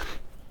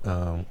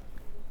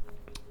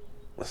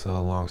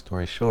 So long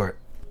story short,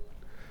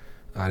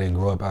 I didn't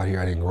grow up out here.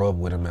 I didn't grow up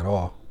with him at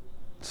all.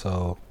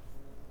 So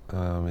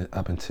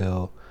up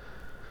until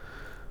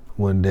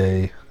one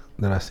day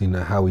that I seen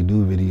the How We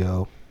Do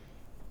video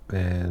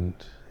and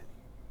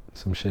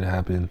some shit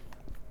happened,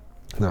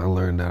 and I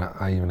learned that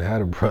I even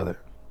had a brother.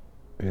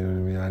 You know what I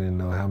mean? I didn't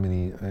know how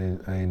many, I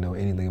didn't know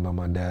anything about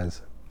my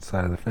dad's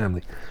side of the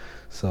family.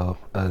 So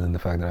other than the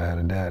fact that I had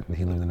a dad and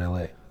he lived in LA,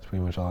 that's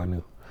pretty much all I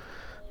knew.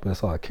 But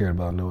that's all I cared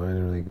about knowing. I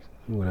didn't really,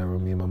 whatever,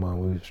 me and my mom,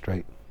 we were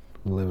straight,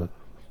 living,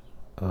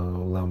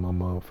 love my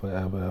mom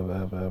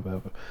forever,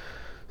 ever.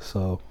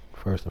 So,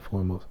 first and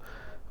foremost.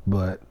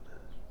 But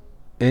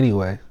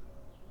anyway,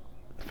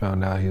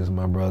 found out he was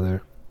my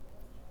brother,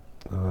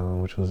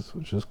 which was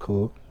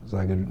cool. It was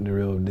like a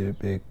real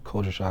big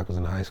culture shock. I was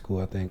in high school,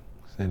 I think.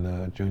 I was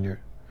in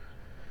junior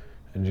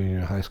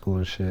high school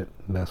and shit.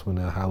 And that's when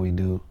How We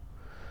Do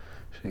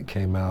shit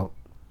came out.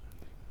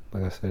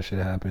 Like I said, shit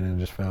happened and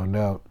just found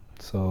out.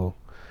 So,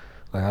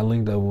 like, I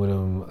linked up with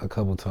him a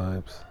couple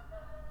times.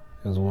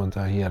 There was one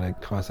time he had a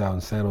concert out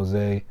in San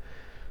Jose.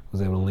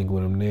 Was able to link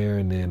with him there,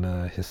 and then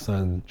his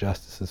son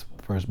Justice's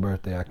first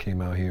birthday, I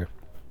came out here.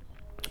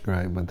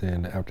 Right, but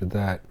then after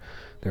that,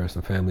 there was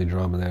some family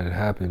drama that had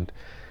happened,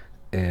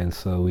 and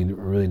so we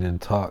really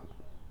didn't talk.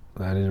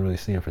 I didn't really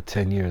see him for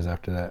 10 years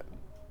after that.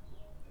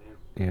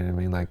 You know what I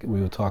mean? Like, we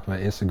would talk on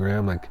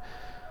Instagram, like,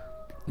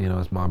 you know,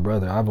 it's my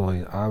brother. I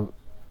don't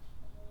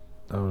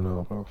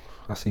know, bro.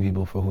 I see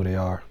people for who they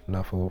are,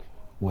 not for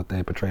what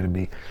they portray to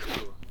be.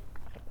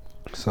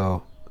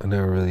 So I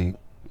never really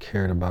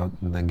cared about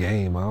the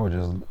game. I was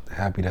just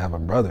happy to have a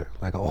brother,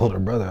 like an older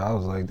brother. I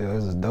was like,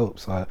 this is dope.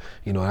 So I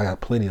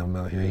got plenty of them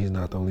out here. He's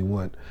not the only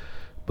one.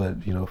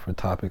 But, you know, for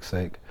topic's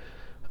sake,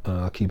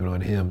 I'll keep it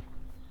on him.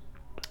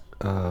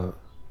 But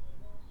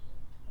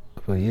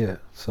yeah,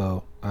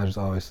 so I just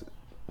always,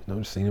 you know,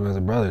 just seen him as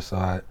a brother.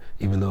 So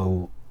even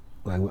though,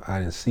 like, I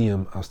didn't see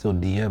him, I'll still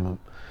DM him.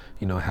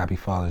 You know, Happy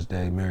Father's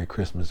Day, Merry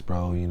Christmas,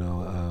 bro. You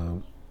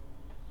know,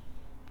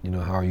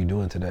 how are you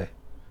doing today?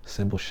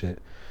 Simple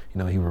shit. You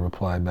know, he would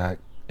reply back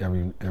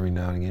every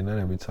now and again, not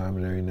every time,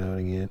 but every now and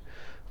again.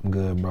 I'm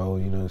good, bro.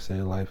 You know what I'm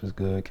saying? Life is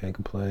good. Can't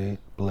complain.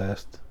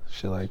 Blessed.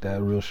 Shit like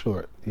that. Real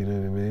short. You know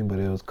what I mean? But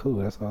it was cool.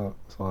 That's all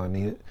I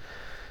needed.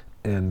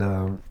 And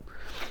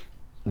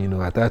you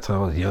know, at that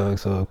time I was young,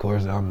 so of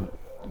course I'm,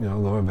 you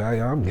know, going back.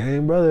 I'm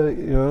game, brother.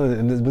 You know,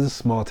 and this is a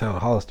small town,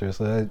 Hollister,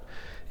 so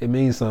it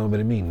means something, but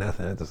it means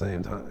nothing at the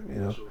same time. You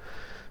know.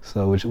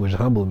 So which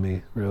humbled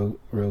me real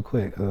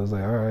quick. I was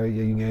like, all right,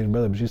 yeah, you Game's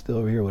brother, but you still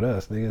over here with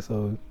us, nigga.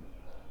 So,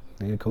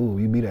 nigga,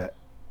 cool, you be that.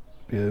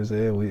 You know what I'm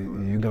saying?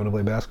 You going to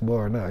play basketball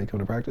or not? You come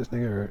to practice,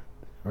 nigga,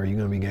 or you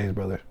gonna be Game's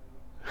brother?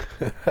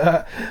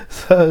 So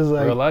it's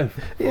like real life,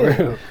 yeah.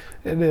 real.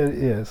 And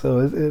then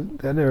so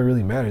that never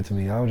really mattered to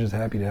me. I was just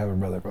happy to have a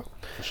brother, bro.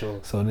 For sure.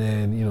 So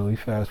then, you know, we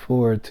fast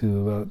forward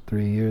to about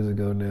 3 years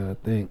ago now, I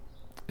think,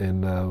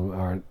 and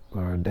our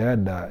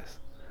dad dies.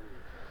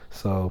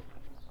 So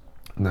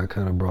that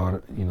kind of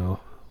brought, you know,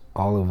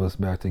 all of us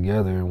back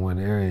together in one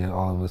area,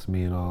 all of us,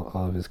 me and all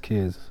of his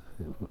kids.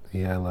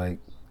 He had like,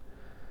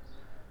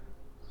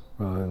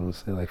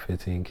 let's say like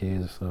 15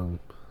 kids or something.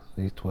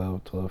 At least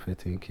 12,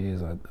 15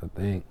 kids, I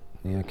think.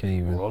 Yeah, I can't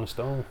even. Rolling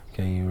Stone.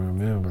 Can't even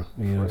remember.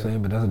 You know what I'm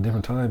saying? But that's a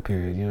different time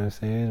period. You know what I'm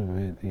saying? I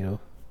mean, you know,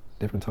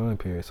 different time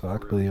period. So I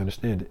completely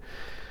understand it.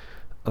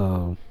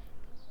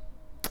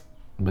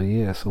 But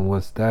yeah, so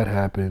once that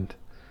happened,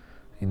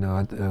 you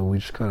know, we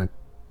just kind of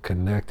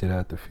connected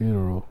at the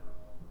funeral.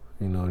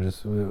 You know,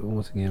 just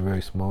once again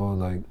very small,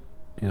 like,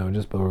 you know,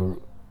 just but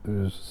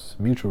there's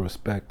mutual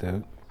respect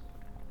that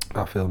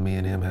I feel me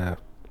and him have.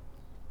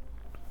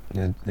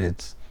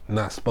 It's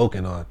not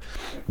spoken on,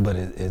 but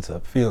it's a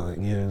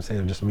feeling, you know what I'm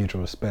saying, just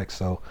mutual respect.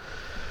 So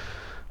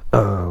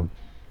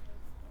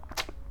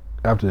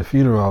after the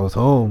funeral, I was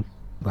home,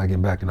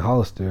 like back in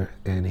Hollister,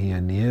 and he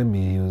had DM'd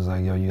me. He was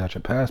like, yo, you got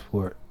your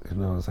passport?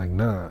 And I was like,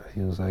 nah.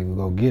 He was like,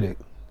 go get it.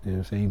 You know what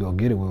I'm saying? You go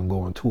get it when I'm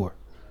going on tour.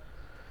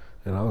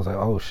 And I was like,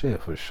 oh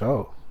shit, for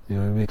sure. You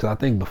know what I mean? Because I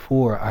think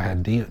before I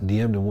had DM'd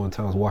him one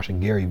time. I was watching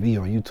Gary Vee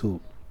on YouTube.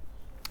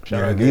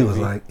 Gary Vee was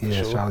like,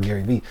 shout out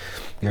Gary Vee.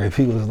 Gary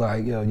Vee was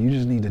like, yo, you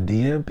just need to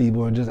DM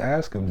people and just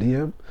ask them.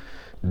 DM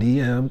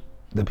DM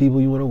the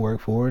people you want to work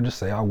for and just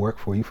say I'll work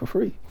for you for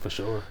free. For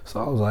sure. So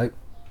I was like,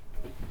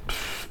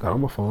 got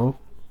on my phone,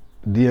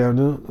 DM'd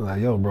him,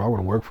 like, yo, bro, I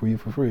want to work for you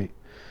for free.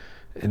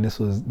 And this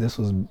was,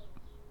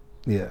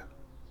 yeah.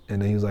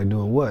 And then he was like,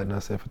 doing what? And I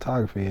said,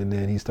 photography. And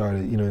then he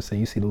started, you know what I'm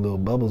saying, you see the little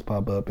bubbles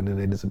pop up and then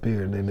they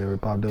disappear and they never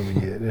popped up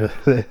again.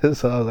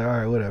 So I was like, all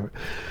right, whatever.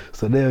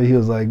 So then he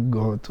was like,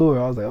 going on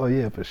tour. I was like, oh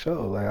yeah, for sure.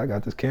 Like, I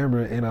got this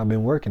camera and I've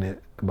been working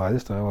it. By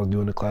this time I was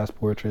doing the class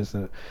portraits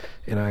and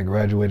I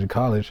graduated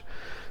college.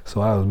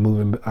 So I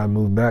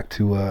moved back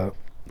to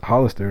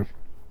Hollister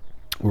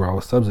where I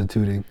was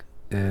substituting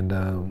and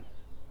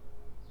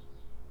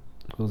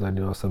what was I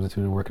doing? I was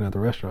substituting and working at the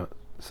restaurant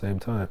at the same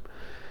time.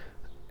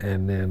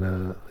 And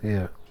then,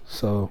 yeah,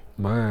 so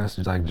my ass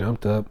just like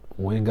jumped up,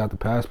 went and got the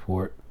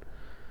passport,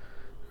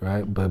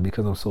 right? But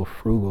because I'm so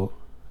frugal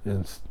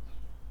and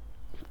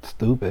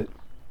stupid,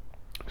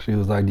 she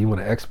was like, do you want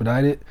to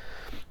expedite it?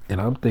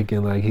 And I'm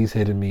thinking like he's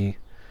hitting me,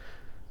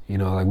 you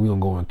know, like we gonna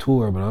go on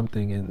tour, but I'm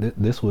thinking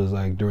this was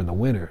like during the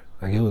winter,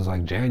 like it was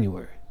like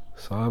January.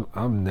 So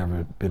I've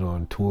never been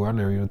on tour. I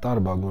never even thought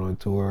about going on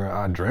tour.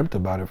 I dreamt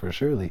about it for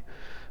surely.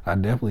 I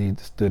definitely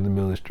stood in the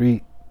middle of the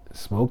street,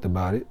 smoked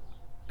about it.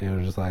 It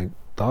was just like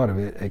thought of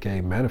it, aka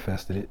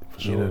manifested it.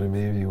 Sure. You know what I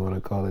mean, if you want to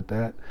call it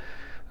that.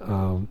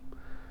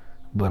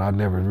 But I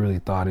never really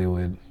thought it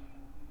would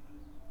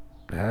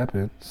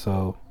happen.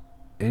 So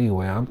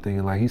anyway, I'm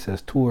thinking like he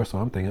says tour, so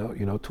I'm thinking, oh,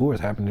 you know, tours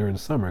happen during the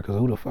summer because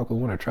who the fuck would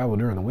want to travel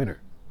during the winter?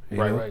 You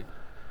know? Right.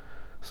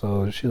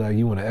 So she's like,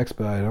 you want to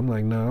expedite it? I'm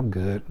like, no, I'm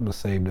good. I'm gonna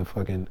save the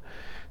fucking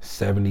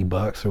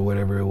 $70 or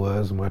whatever it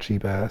was, my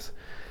cheap ass.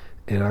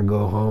 And I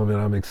go home and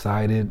I'm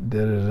excited.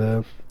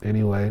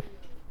 Anyway.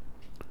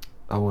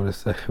 I want to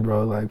say,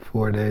 bro, like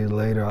 4 days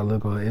later, I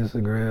look on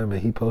Instagram and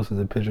he posted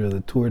a picture of the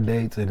tour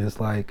dates and it's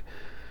like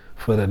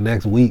for the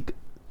next week.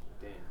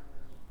 Damn.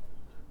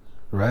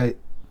 Right?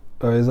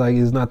 Or it's like,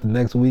 it's not the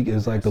next week,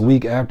 it's like the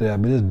week after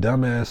that, but it's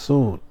dumbass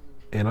soon.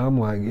 And I'm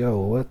like, yo,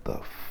 what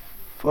the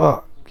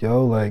fuck,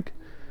 yo? Like,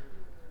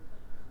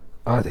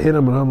 I hit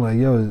him and I'm like,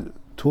 yo,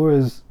 tour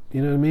is,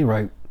 you know what I mean,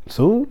 right?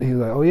 Soon? He's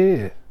like, oh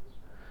yeah.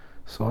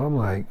 So I'm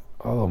like,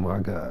 oh my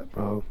God,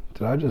 bro.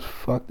 Did I just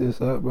fuck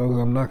this up, bro?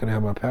 Because I'm not going to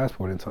have my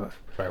passport in time.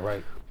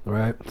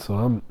 Right? So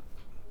I'm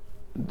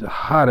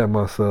hot at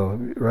myself,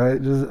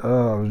 right?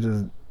 I was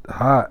just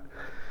hot.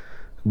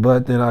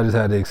 But then I just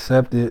had to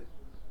accept it.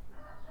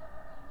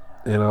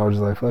 And I was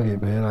just like, fuck it,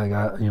 man. I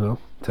got, you know,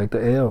 take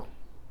the L.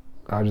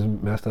 I just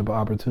messed up an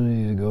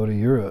opportunity to go to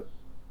Europe.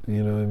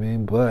 You know what I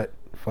mean? But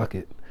fuck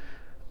it.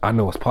 I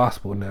know it's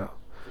possible now.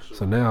 Sure.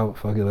 So now,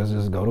 fuck it, let's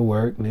just go to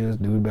work and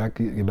just get back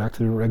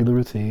to the regular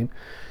routine.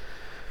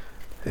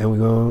 And we're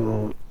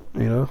going to,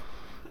 you know,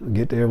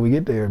 get there, we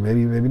get there.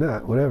 Maybe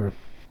not, whatever.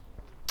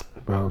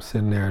 Bro, I'm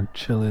sitting there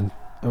chilling.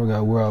 I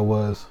forgot where I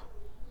was,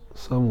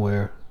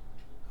 somewhere.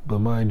 But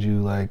mind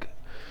you, like,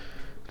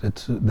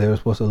 they were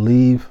supposed to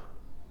leave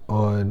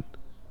on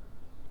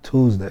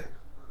Tuesday,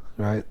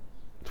 right,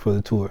 for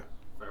the tour.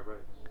 Right.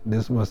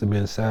 This must have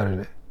been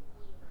Saturday.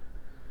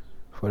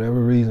 For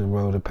whatever reason,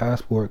 bro, the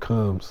passport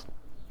comes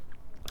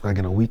like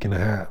in a week and a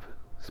half.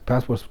 This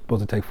passport's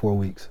supposed to take 4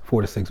 weeks,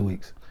 4 to 6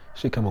 weeks.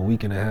 Shit come a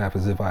week and a half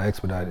as if I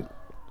expedited.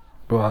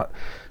 Bro,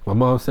 my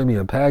mom sent me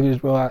a package,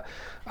 bro.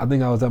 I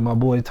think I was at my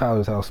boy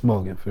Tyler's house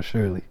smoking, for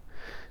surely.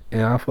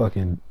 And I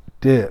fucking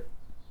dipped.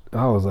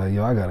 I was like,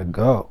 yo, I gotta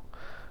go.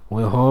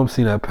 Went home,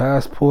 seen that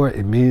passport,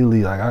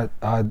 immediately, like,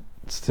 I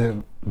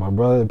sent my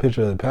brother a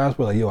picture of the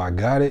passport, like, yo, I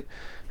got it.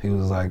 He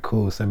was like,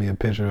 cool, send me a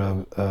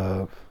picture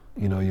of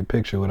you know, your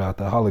picture without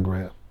the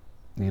hologram.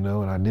 You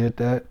know, and I did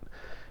that.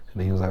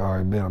 And he was like, all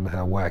right, Ben, I'm gonna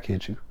have Wack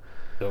hit you.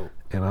 Dope.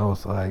 And I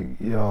was like,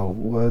 yo,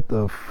 what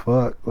the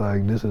fuck?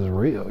 Like, this is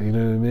real, you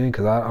know what I mean?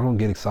 Because I don't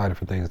get excited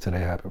for things until they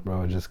happen,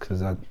 bro, just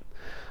because I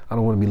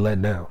don't want to be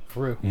let down.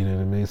 For real. You know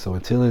what I mean? So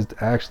until it's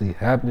actually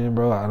happening,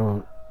 bro,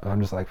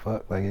 I'm just like,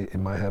 fuck, like, it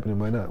might happen, it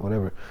might not,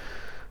 whatever.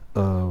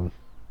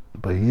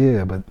 But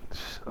yeah, but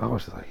I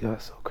was just like, yo,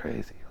 that's so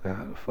crazy. Like,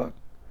 how the fuck?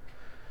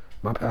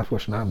 My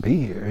passport should not be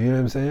here, you know what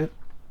I'm saying?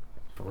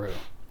 For real.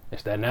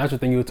 It's that natural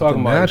thing you were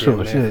talking about.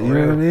 Natural again, shit, you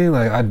know what I mean?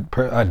 Like,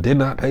 I did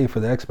not pay for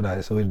the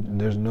expedite, so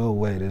there's no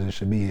way that it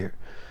should be here,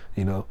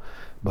 you know?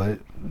 But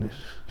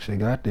shit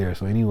got there.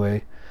 So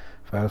anyway,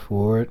 fast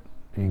forward,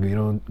 you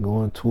don't go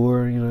on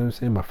tour, you know what I'm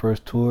saying? My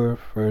first tour,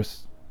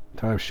 first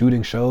time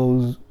shooting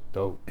shows,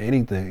 dope,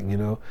 anything, you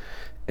know?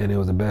 And it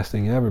was the best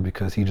thing ever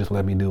because he just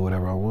let me do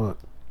whatever I want.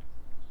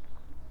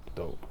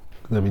 Dope.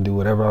 Let me do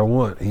whatever I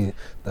want. He,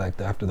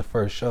 like, after the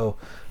first show,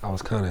 I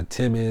was kind of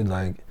timid,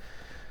 like,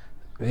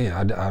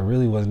 man, I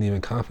really wasn't even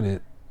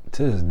confident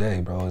to this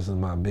day, bro. This is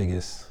my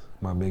biggest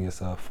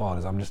fault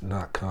is I'm just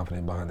not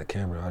confident behind the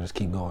camera. I just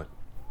keep going,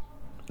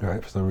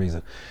 right, for some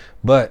reason.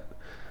 But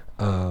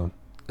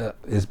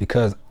it's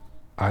because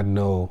I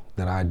know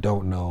that I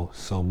don't know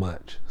so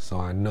much. So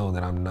I know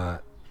that I'm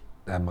not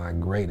at my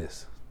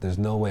greatest. There's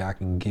no way I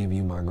can give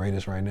you my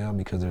greatest right now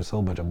because there's a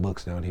whole bunch of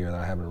books down here that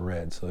I haven't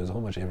read. So there's a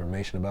whole bunch of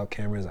information about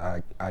cameras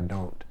I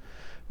don't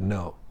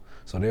know.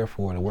 So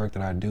therefore, the work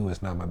that I do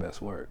is not my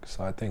best work.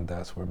 So I think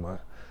that's where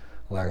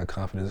lack of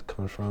confidence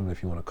comes from,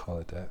 if you want to call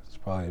it that. It's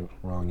probably the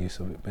wrong use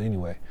of it, but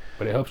anyway.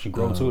 But it helps you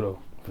grow too, though,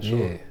 for sure.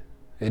 Yeah.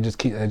 It just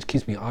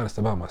keeps me honest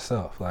about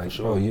myself. Like,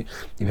 sure. bro,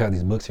 you've had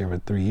these books here for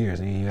 3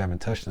 years and you haven't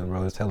touched them, bro.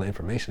 There's hella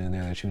information in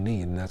there that you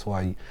need, and that's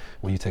why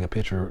when you take a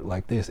picture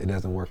like this, it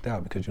doesn't work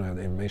out because you don't have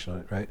the information on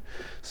it, right?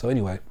 So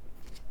anyway,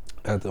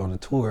 on the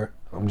tour,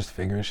 I'm just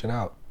figuring shit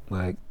out.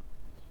 Like,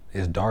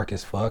 it's dark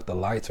as fuck. The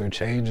lights are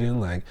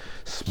changing, like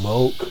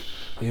smoke.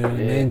 You know what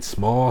I mean?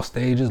 Small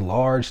stages,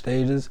 large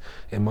stages,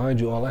 and mind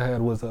you, all I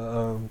had was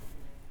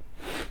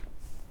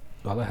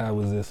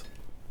this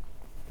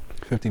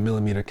 50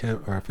 millimeter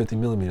camera, or 50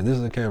 millimeter. This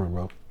is a camera,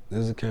 bro. This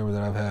is a camera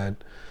that I've had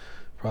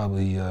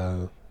probably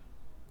that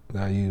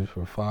I used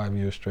for 5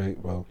 years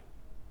straight, bro.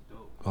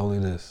 Only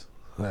this.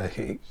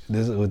 Like,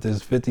 this with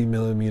this 50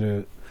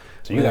 millimeter.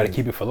 So you got to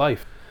keep it for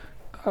life.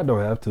 I don't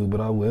have to,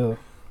 but I will.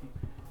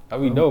 I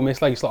mean, no, man,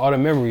 it's all the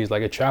memories.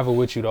 Like, it travel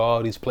with you to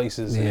all these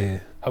places and Yeah.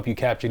 help you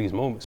capture these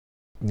moments.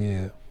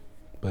 Yeah,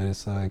 but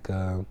it's like,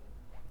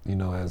 you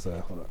know, as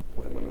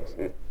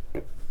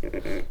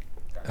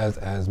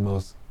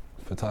most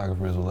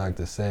photographers would like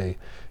to say,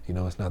 you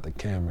know, it's not the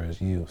camera,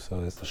 it's you. So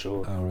it's, For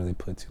sure. I don't really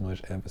put too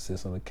much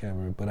emphasis on the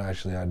camera, but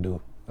actually I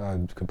do. I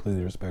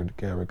completely respect the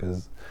camera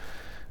because,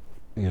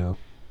 you know,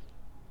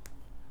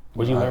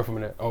 What'd you learn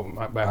from it? Oh,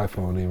 my bad.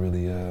 iPhone ain't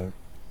really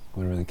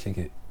wouldn't really kick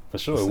it. For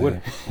sure, the it same,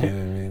 wouldn't. You know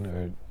what I mean?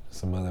 Or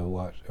some other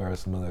watch or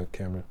some other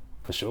camera.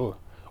 For sure.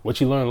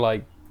 What you learned,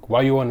 like,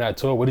 while you were on that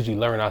tour, what did you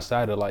learn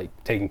outside of, like,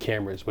 taking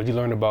cameras? What did you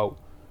learn about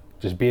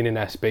just being in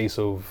that space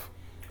of...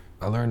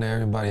 I learned that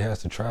everybody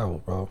has to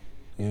travel, bro.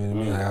 You know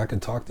what I mean? Like, I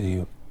can talk to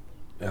you,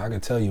 and I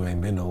can tell you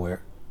ain't been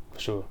nowhere. For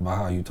sure. By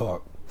how you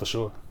talk. For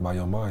sure. By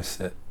your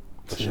mindset.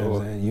 For You know what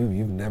sure. I'm saying?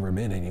 You've never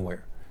been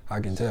anywhere. I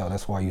can tell.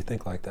 That's why you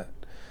think like that.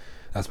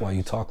 That's why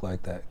you talk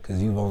like that.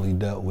 Because you've only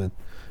dealt with,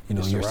 you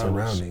know, your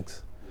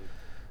surroundings.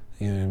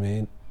 You know what I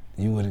mean?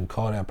 You wouldn't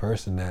call that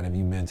person that if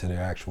you've been to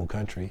their actual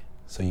country.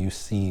 So you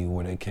see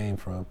where they came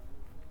from.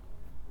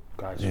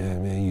 Gotcha. You know what I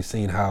mean? You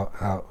seen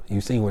how you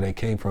seen where they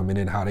came from and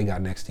then how they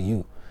got next to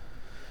you.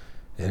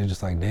 And it's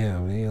just like,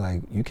 damn, man,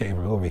 like, you came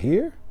from over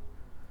here?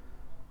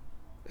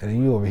 And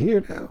then you over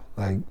here now?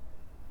 Like,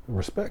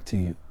 respect to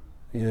you.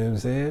 You know what I'm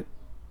saying?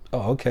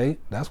 Oh, okay.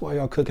 That's why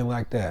y'all cooking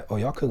like that. Oh,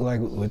 y'all cook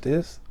like with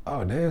this?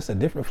 Oh, damn, it's a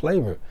different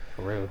flavor.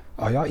 For real.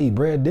 Oh, y'all eat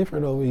bread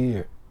different over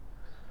here.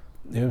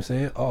 You know what I'm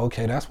saying? Oh,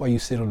 okay, that's why you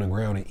sit on the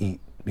ground and eat,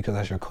 because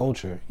that's your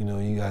culture. You know,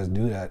 you guys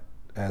do that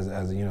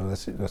as you know,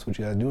 that's what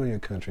you guys do in your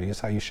country. It's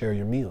how you share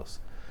your meals.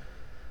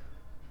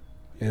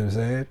 You know what I'm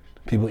saying?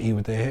 People eat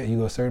with their hands. You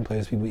go to certain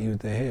places, people eat with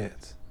their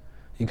hands.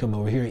 You come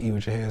over here and eat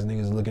with your hands,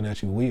 niggas looking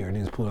at you weird.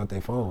 Niggas pulling out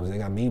their phones. They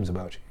got memes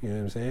about you. You know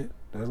what I'm saying?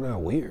 That's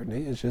not weird,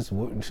 nigga. It's just,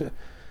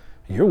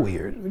 you're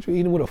weird. What you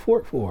eating with a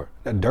fork for?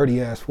 That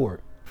dirty ass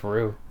fork. For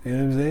real. You know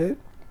what I'm saying?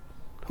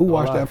 Who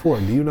washed that fork?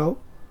 Do you know?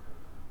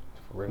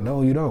 For real.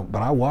 No, you don't.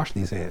 But I wash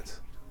these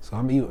hands. So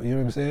I'm eating, you know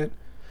what I'm saying?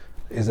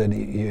 Is that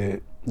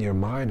your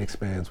mind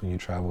expands when you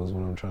travel is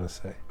what I'm trying to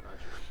say.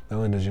 Not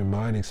only does your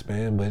mind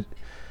expand, but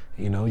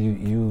you know,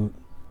 you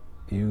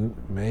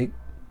make,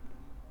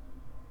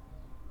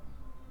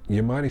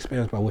 your mind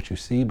expands by what you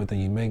see, but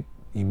then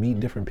you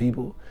meet different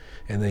people,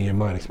 and then your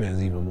mind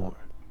expands even more.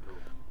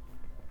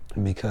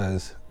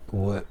 Because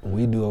what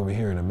we do over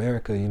here in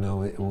America, you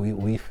know,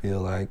 we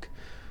feel like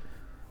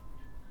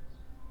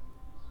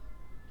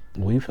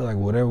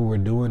whatever we're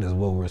doing is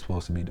what we're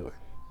supposed to be doing.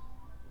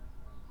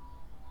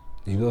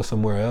 You go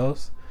somewhere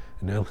else,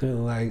 and they're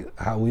living like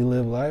how we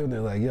live life, and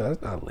they're like, yo,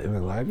 that's not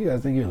living life. You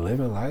guys think you're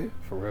living life?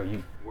 For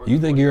real. You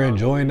think you're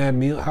enjoying that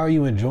meal? How are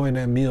you enjoying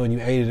that meal and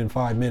you ate it in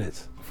 5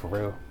 minutes? For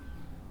real.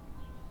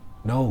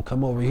 No,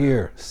 come over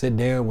here, sit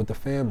down with the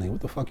family. What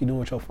the fuck you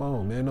doing with your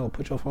phone, man? No,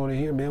 put your phone in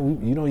here,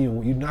 man.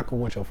 You're not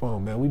gonna want your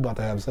phone, man. We about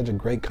to have such a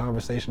great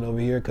conversation over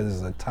here because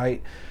it's a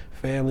tight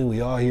family.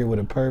 We all here with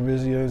a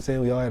purpose, you know what I'm saying?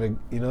 We all had a,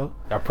 you know?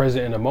 Y'all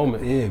present in the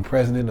moment. Yeah,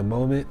 present in the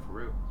moment. For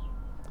real.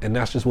 And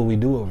that's just what we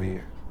do over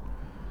here.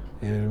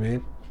 You know what I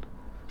mean?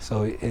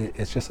 So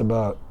it's just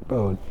about,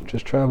 bro,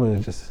 just traveling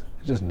is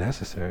just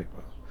necessary,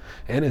 bro.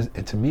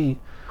 And to me,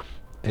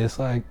 it's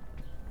like,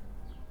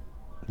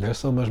 there's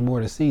so much more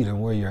to see than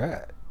where you're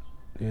at.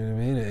 You know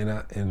what I mean?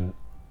 And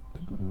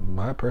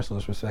my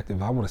personal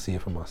perspective, I want to see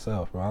it for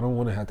myself, bro. I don't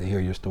want to have to hear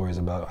your stories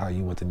about how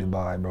you went to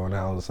Dubai, bro, and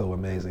how it was so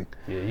amazing.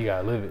 Yeah, you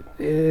gotta live it.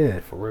 Yeah.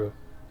 For real.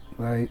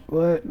 Like,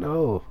 what?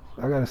 No.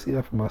 I got to see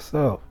that for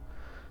myself.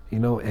 You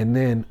know, and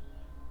then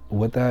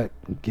what that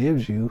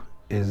gives you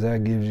is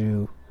that gives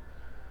you,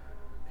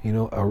 you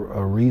know,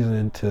 a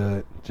reason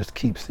to just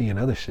keep seeing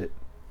other shit.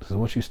 So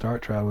once you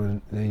start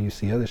traveling, then you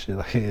see other shit.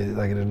 Like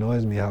it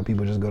annoys me how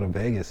people just go to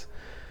Vegas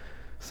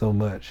so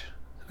much.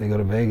 They go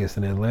to Vegas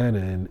and Atlanta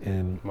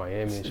and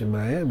Miami and shit. in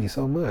Miami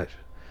so much.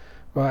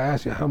 Bro, I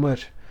asked you how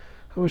much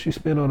you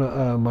spend on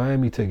a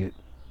Miami ticket.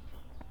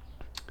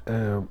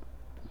 My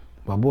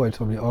boy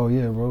told me, oh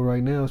yeah, bro,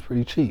 right now it's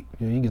pretty cheap.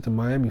 You know, you can get to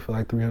Miami for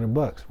like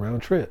 $300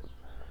 round trip.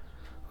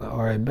 Like,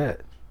 all right,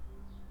 bet.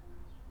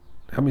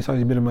 How many times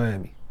you been to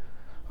Miami?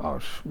 Oh,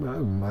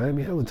 man,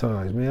 Miami hella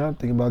times, man. I'm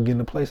thinking about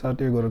getting a place out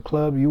there, go to the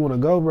club. You want to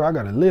go, bro? I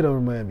got a lid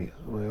on Miami.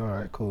 I'm like, all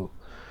right, cool.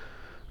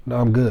 No,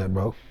 I'm good,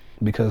 bro.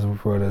 Because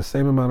for the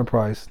same amount of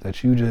price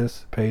that you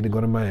just paid to go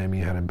to Miami,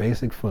 you had a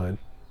basic fun.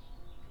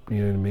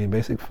 You know what I mean?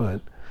 Basic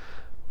fun.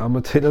 I'm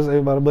gonna take the same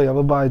amount of money. I'm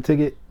gonna buy a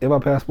ticket and my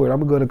passport. I'm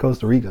gonna go to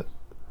Costa Rica.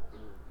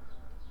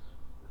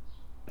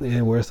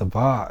 And where it's a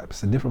vibe,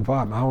 it's a different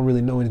vibe. I don't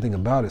really know anything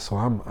about it, so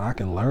I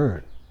can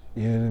learn.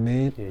 You know what I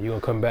mean? Yeah, you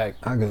gonna come back.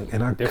 I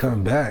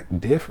come back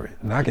different,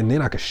 and I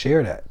can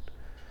share that.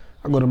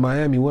 I go to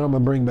Miami. What I'm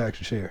gonna bring back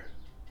to share?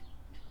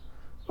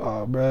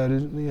 Oh, bro,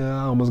 I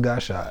almost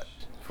got shot.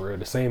 For real,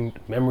 the same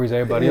memories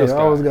everybody else got.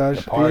 I always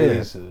got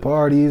parties,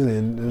 parties,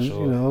 and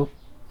sure. you know.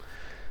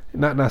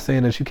 Not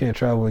saying that you can't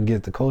travel and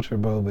get the culture,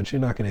 bro, but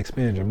you're not gonna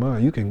expand your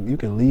mind. You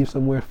can leave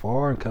somewhere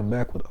far and come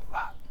back with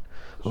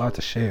a lot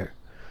to share.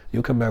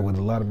 You'll come back with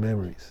a lot of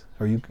memories,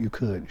 or you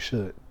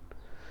should.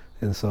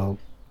 And so,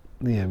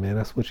 yeah, man,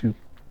 that's what you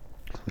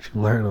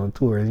learn on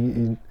tour,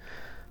 and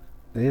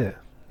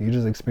you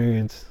just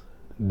experience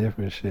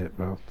different shit,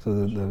 bro.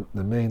 So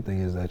the main thing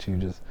is that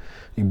you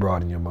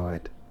broaden your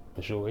mind.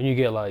 For sure, and you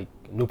get like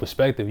new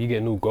perspective. You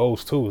get new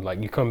goals too. Like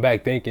you come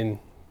back thinking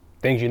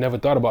things you never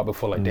thought about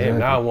before. Like, exactly. Damn,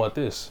 now I want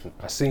this.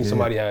 I seen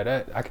somebody have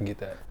that. I can get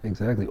that.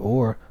 Exactly.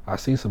 Or I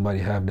see somebody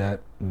have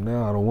that.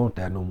 Now I don't want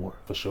that no more.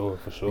 For sure.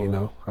 You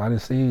know, I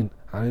didn't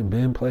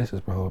been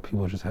places, bro, where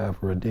people just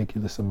have a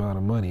ridiculous amount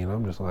of money, and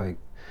I'm just like,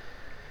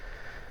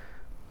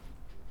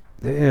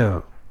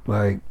 damn,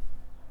 like,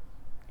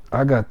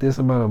 I got this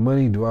amount of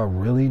money. Do I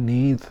really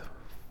need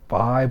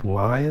 5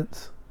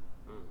 lions?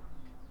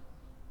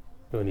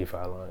 You don't need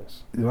 5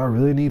 lions. Do I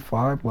really need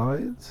 5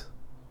 lions?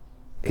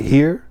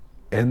 Here?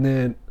 And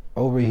then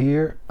over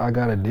here, I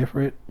got a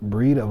different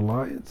breed of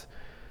lions.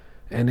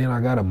 And then I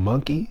got a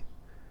monkey.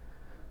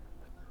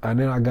 And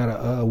then I got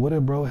a, what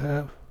did bro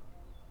have?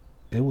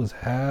 It was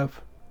a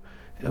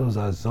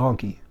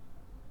zonkey.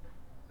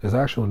 There's an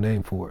actual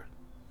name for it.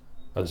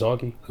 A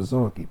zonkey? A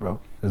zonkey, bro. I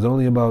think there's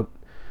only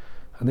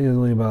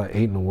about 8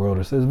 in the world.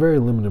 It's a very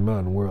limited amount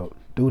in the world.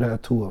 Dude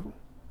had 2 of them.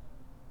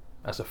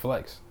 That's a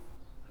flex.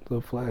 It's a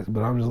flex.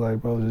 But I'm just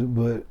like, bro,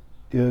 but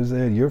you know what I'm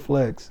saying? Your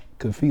flex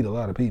could feed a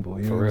lot of people.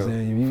 You know what I'm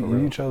saying?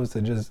 If you chose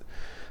to just,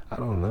 I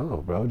don't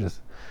know, bro.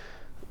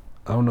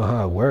 I don't know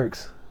how it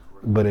works.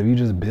 But if you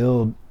just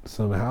build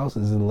some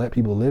houses and let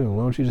people live in,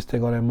 why don't you just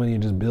take all that money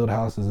and just build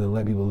houses and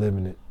let people live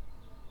in it?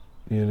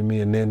 You know what I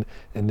mean?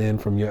 And then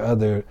from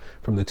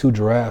the 2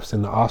 giraffes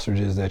and the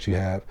ostriches that you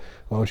have,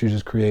 why don't you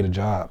just create a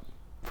job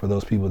for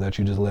those people that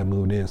you just let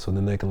moved in, so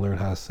then they can learn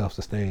how to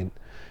self-sustain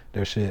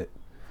their shit.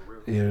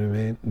 You know what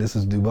I mean? This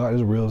is Dubai.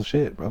 This is real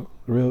shit, bro.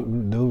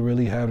 Dude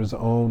really have his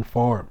own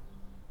farm.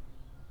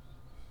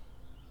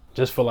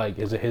 Just for like,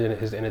 is it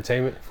his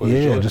entertainment?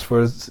 Just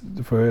for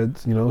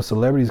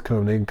celebrities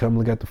come. They can come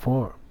look at the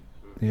farm.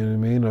 You know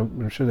what I mean?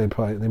 I'm sure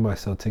they might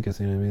sell tickets.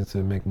 You know what I mean, to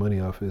make money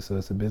off it. So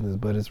it's a business,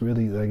 but it's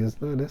really like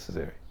it's not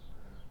necessary.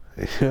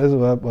 That's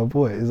my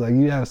point. It's like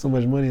you have so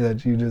much money that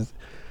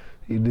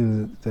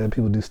that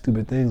people do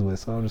stupid things with.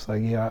 So I'm just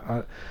like,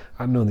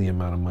 I know the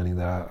amount of money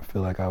that I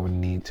feel like I would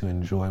need to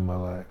enjoy my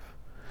life,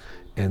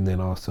 and then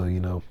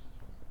also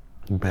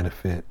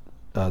benefit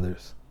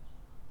others,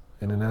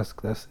 and then that's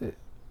it.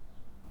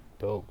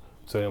 Dope.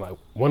 So then, like,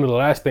 one of the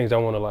last things I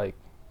want to like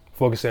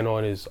focus in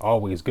on is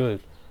always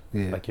good.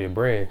 Yeah. Like your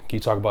brand. Can you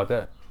talk about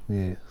that?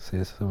 Yeah. See,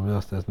 it's something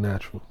else that's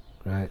natural,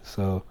 right?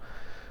 So,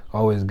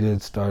 always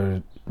good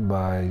started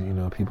by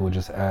people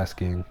just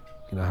asking,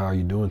 how are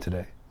you doing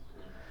today?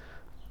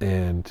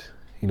 And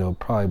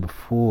probably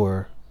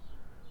before,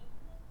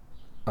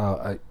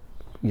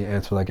 you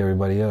answer like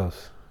everybody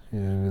else.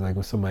 Like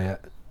when somebody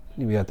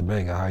you at the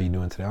bank, how are you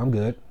doing today? I'm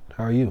good.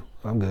 How are you?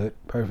 I'm good.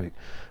 Perfect.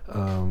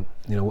 How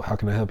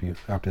can I help you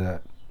after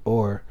that?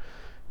 Or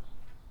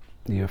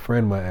your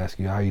friend might ask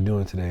you, how you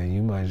doing today? And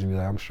you might just be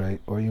like, I'm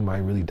straight. Or you might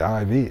really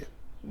dive in.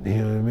 You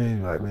know what I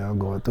mean? Like, man, I'm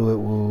going through it.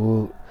 Woo,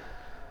 woo.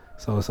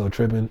 So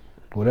tripping,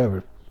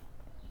 whatever.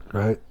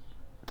 Right?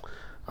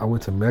 I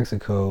went to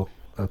Mexico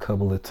a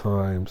couple of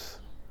times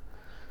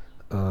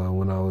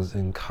when I was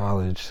in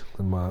college.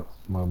 My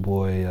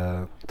boy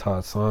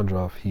Todd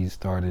Sondroff, he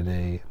started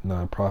a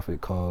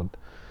nonprofit called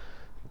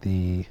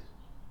the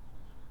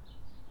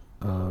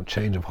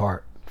Change of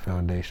Heart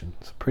Foundation.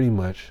 So pretty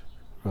much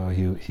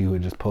he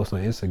would just post on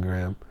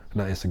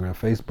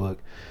Facebook,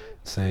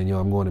 saying,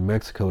 I'm going to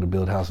Mexico to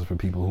build houses for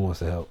people. Who wants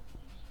to help?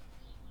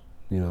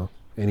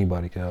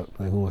 Anybody can help.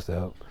 Like, who wants to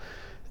help?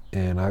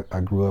 And I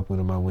grew up with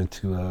him. I went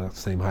to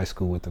same high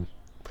school with him.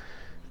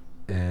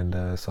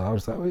 And so I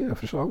was like, oh yeah,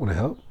 for sure, I want to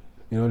help.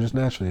 Just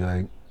naturally,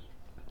 like,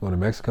 going to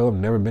Mexico. I've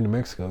never been to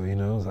Mexico,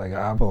 It's like,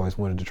 I've always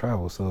wanted to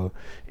travel. So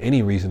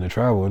any reason to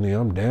travel,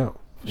 I'm down.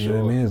 You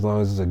know what I mean? As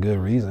long as it's a good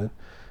reason.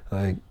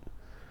 Like,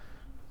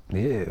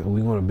 yeah,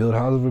 we want to build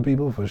houses for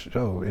people, for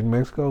sure. In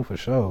Mexico, for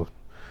sure.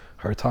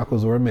 Her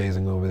tacos were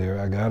amazing over there.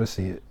 I gotta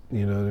see it.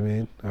 You know what I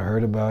mean? I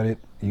heard about it.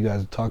 You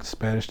guys talked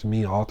Spanish to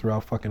me all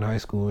throughout fucking high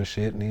school and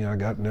shit. And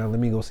now let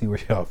me go see where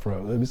y'all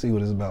from. Let me see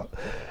what it's about.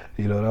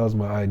 You know, that was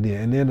my idea.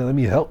 And then let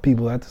me help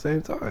people at the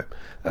same time.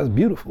 That's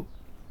beautiful.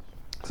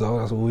 So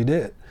that's what we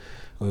did.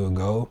 We would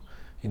go,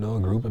 you know, a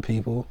group of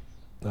people,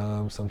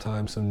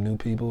 sometimes some new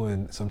people,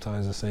 and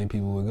sometimes the same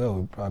people would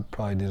go. I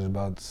probably did it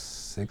about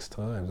 6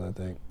 times, I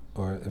think.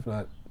 Or if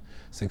not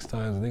 6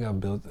 times, I think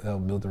I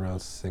helped build around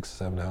 6,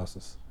 7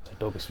 houses. It's a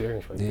dope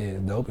experience right there. Yeah,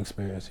 dope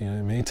experience, you know what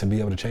I mean? To be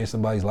able to change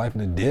somebody's life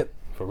in a dip.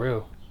 For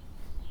real.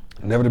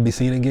 Never to be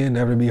seen again,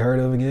 never to be heard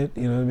of again,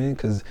 you know what I mean?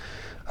 Because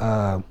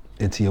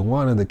in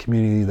Tijuana, the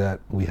community that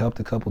we helped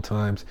a couple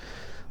times,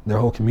 their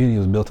whole community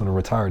was built on a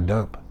retired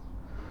dump.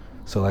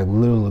 So like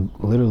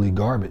literally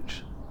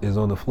garbage is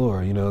on the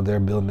floor. You know, they're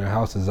building their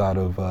houses out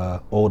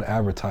of old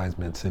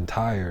advertisements and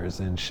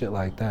tires and shit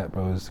like that,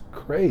 bro. It's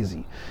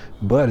crazy.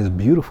 But it's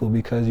beautiful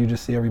because you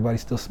just see everybody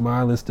still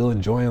smiling, still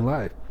enjoying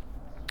life.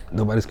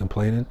 Nobody's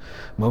complaining.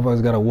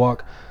 Motherfuckers gotta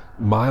walk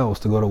miles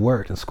to go to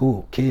work and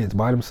school. Kids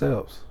by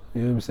themselves.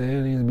 You know what I'm saying?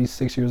 You need to be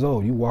 6 years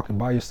old. You walking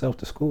by yourself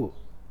to school.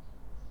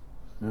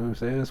 You know what I'm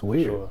saying? It's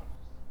weird. Sure.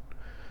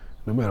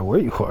 No matter where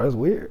you are, it's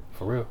weird.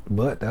 For real.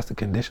 But that's the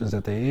conditions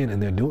that they're in,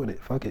 and they're doing it.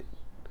 Fuck it.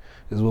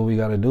 This is what we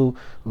gotta do.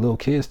 Little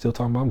kids still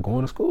talking about I'm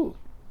going to school.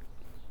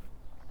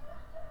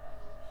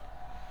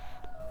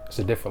 It's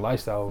a different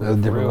lifestyle. That's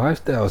a different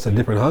lifestyle. It's a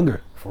different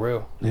hunger. For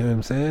real. You know what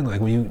I'm saying? Like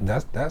when you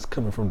that's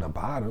coming from the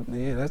bottom.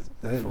 Yeah, that's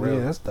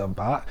the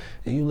bottom.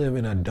 And you live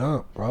in a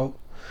dump, bro.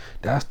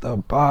 That's the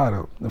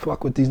bottom. The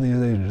fuck with these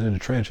niggas in the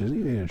trenches.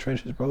 You in the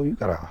trenches, bro. You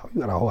got a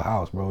whole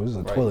house, bro. There's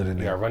a toilet in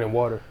there. You got running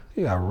water.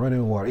 You got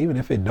running water. Even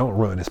if it don't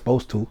run, it's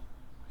supposed to.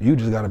 You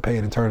just gotta pay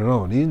it and turn it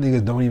on. These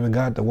niggas don't even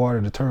got the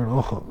water to turn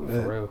on.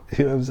 For real.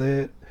 You know what I'm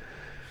saying?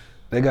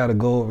 They gotta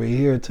go over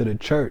here to the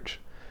church.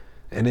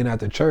 And then at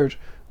the church,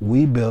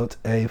 we built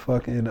a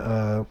fucking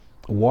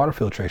water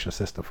filtration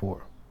system for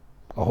them.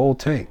 A whole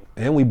tank.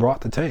 And we brought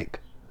the tank.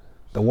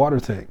 The water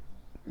tank.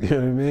 You know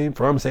what I mean?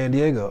 From San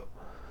Diego.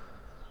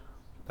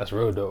 That's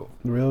real dope.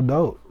 Real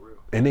dope.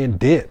 And then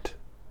dipped.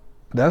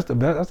 That's the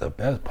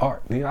best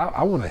part. You know,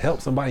 I want to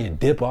help somebody and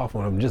dip off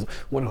on them. Just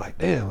want to like,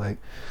 damn, like,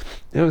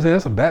 you know what I'm saying?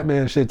 That's some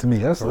Batman shit to me.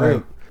 That's For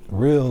like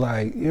real,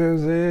 like, you know what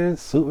I'm saying?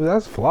 Super,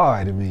 that's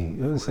fly to me. You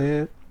know what I'm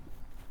saying?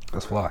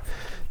 That's fly.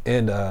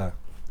 And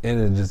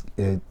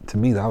to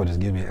me, that would just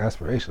give me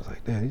aspirations.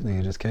 Like, damn, these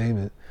niggas just came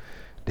and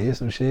did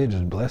some shit,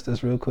 just blessed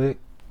us real quick.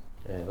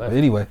 Yeah, but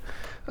anyway,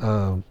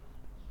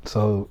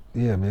 so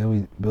yeah, man,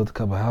 we built a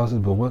couple houses.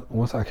 But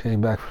once I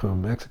came back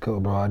from Mexico,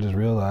 bro, I just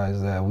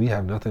realized that we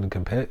have nothing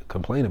to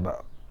complain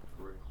about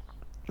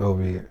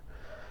over here.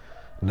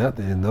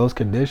 Nothing in those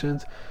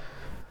conditions.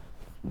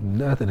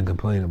 Nothing to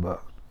complain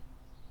about.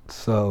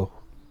 So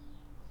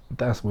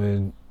that's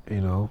when,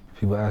 you know,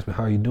 people ask me,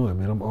 how you doing,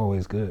 man? I'm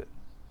always good.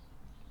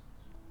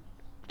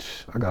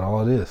 I got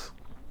all this.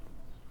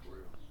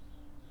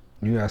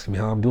 You asking me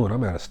how I'm doing?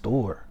 I'm at a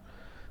store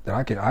that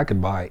I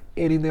could buy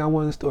anything I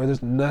want in the store.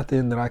 There's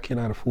nothing that I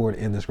cannot afford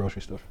in this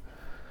grocery store.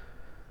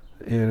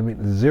 You know what I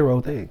mean?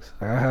 0 things.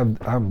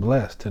 I'm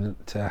blessed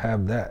to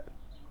have that.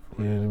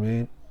 You know what I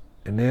mean?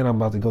 And then I'm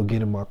about to go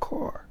get in my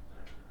car,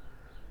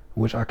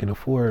 which I can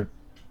afford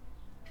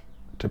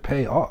to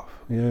pay off.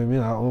 You know what I mean?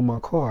 I own my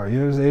car. You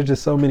know what I'm saying? There's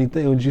just so many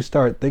things. When you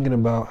start thinking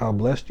about how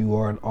blessed you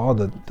are and all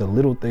the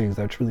little things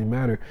that truly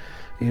matter,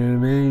 you know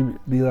what I mean?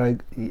 Be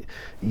like,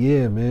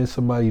 yeah, man,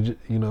 somebody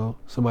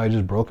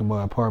just broke in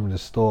my apartment and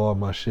stole all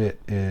my shit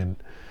and,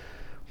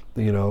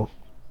 you know,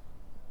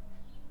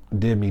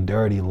 did me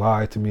dirty,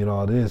 lied to me and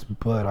all this,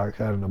 but I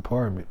got an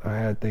apartment. I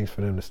had things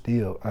for them to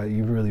steal.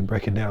 You really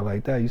break it down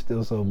like that, you're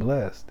still so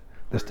blessed.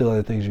 There's still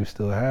other things you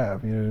still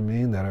have, you know what I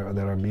mean, that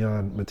are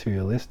beyond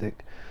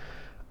materialistic.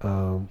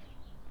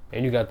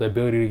 And you got the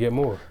ability to get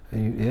more.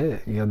 And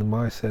you have the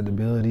mindset, the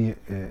ability,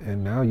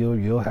 and now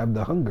you'll have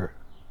the hunger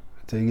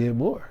to get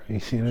more. You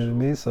know what I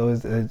mean? So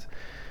it's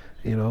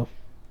you know,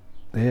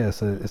 yeah,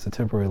 it's a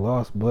temporary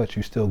loss, but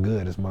you're still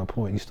good. Is my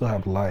point. You still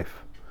have life.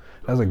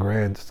 That's a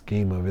grand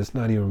scheme of it. It's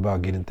not even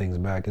about getting things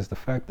back. It's the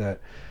fact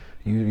that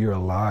you're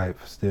alive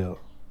still.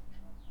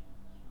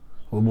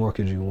 What more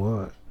could you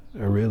want?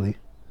 Or really?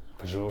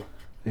 For sure.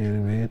 You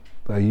know what I mean?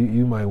 Like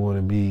you might want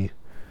to be.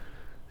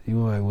 You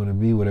might want to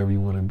be whatever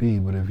you want to be,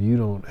 but if you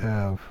don't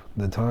have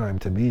the time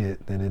to be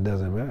it, then it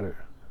doesn't matter.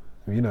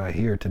 If you're not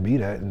here to be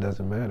that, it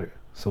doesn't matter.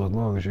 So as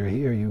long as you're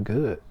here, you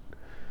good.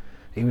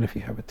 Even if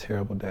you have a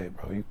terrible day,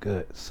 bro, you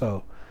good.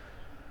 So,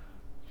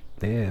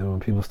 yeah,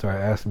 when people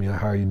start asking me,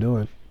 how are you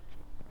doing?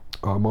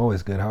 Oh, I'm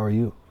always good. How are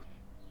you?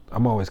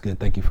 I'm always good.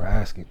 Thank you for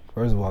asking.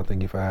 First of all,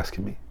 thank you for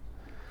asking me.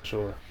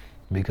 Sure.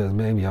 Because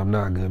maybe I'm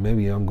not good.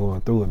 Maybe I'm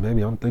going through it.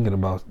 Maybe I'm thinking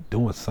about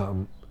doing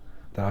something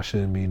that I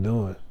shouldn't be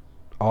doing.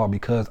 All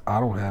because I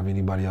don't have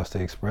anybody else to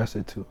express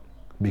it to.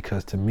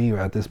 Because to me,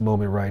 at this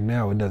moment right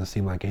now, it doesn't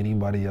seem like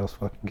anybody else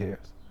fucking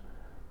cares.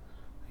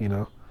 You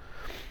know?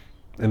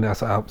 And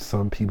that's how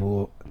some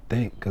people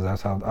think, because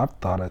that's how I've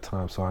thought at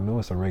times. So I know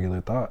it's a regular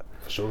thought.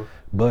 For sure.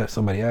 But if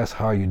somebody asks,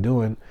 how are you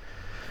doing?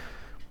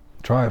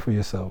 Try it for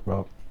yourself,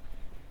 bro.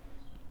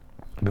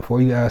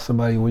 Before you ask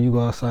somebody, when you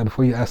go outside,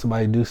 before you ask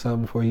somebody to do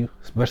something for you,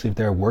 especially if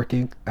they're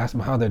working, ask them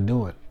how they're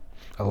doing.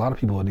 a lot of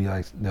people will be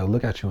like, they'll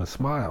look at you and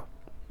smile.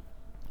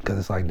 Because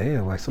it's like,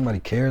 damn, like somebody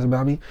cares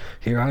about me.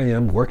 Here I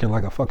am working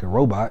like a fucking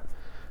robot,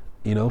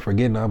 you know,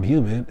 forgetting I'm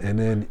human. And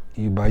then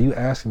by you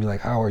asking me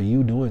like, how are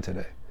you doing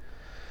today?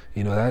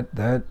 You know,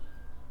 that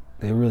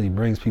it really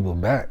brings people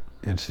back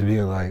into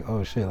being like,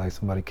 oh shit, like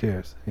somebody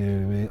cares. You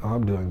know what I mean? Oh,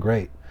 I'm doing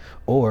great.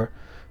 Or,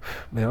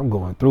 man, I'm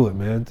going through it,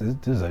 man.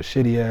 This is a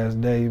shitty ass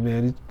day,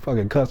 man. These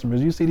fucking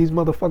customers, you see these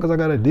motherfuckers I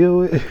gotta deal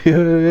with? You know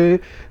what I mean?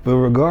 But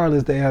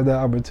regardless, they have the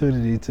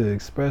opportunity to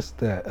express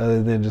that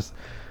other than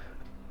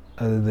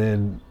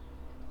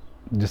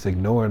just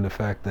ignoring the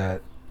fact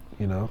that,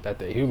 you know, That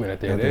they're human, that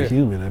they're that there. they're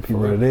human, that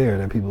people For are real. there,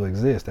 that people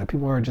exist, that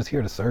people aren't just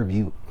here to serve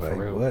you. Like,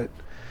 real. what?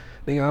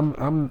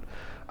 Nigga,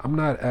 I'm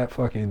not at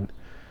fucking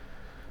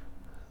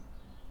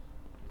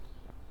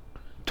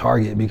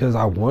Target because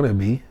I want to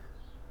be.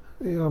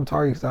 You know, I'm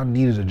Target because I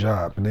needed a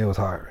job and they was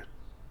hiring.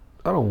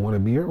 I don't want to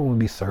be here. I don't want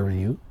to be serving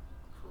you.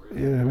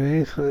 You know what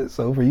I mean?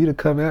 So for you to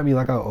come at me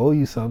like I owe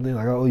you something,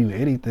 like I owe you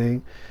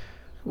anything,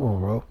 come on,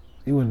 bro.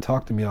 You wouldn't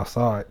talk to me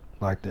outside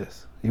like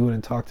this. You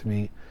wouldn't talk to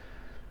me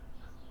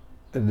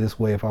this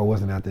way if I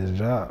wasn't at this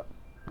job.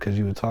 Because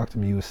you would talk to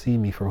me, you would see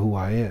me for who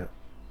I am,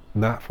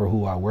 not for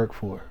who I work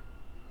for.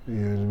 You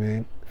know what I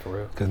mean? For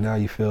real. Because now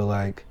you feel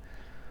like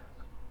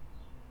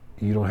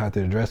you don't have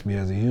to address me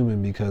as a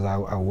human because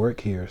I work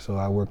here, so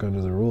I work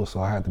under the rules, so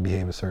I have to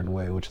behave a certain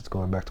way, which is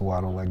going back to why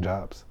I don't like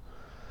jobs.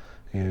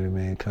 You know what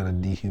I mean? It kind of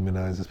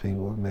dehumanizes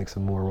people, it makes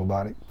them more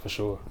robotic. For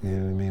sure. You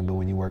know what I mean? But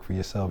when you work for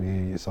yourself,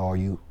 it's all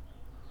you.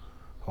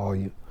 All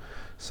you.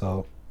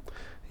 So,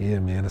 yeah,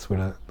 man, that's where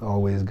the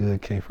always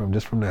good came from,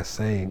 just from that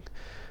saying.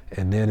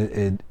 And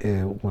then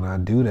when I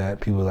do that,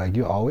 people are like,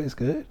 you're always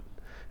good?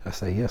 I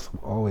say, yes, I'm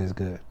always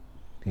good.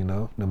 You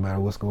know, no matter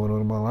what's going on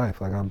in my life.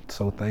 Like, I'm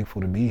so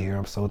thankful to be here.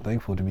 I'm so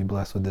thankful to be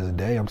blessed with this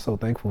day. I'm so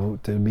thankful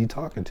to be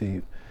talking to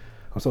you.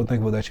 I'm so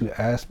thankful that you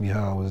asked me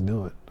how I was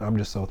doing. I'm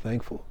just so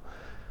thankful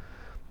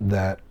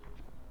that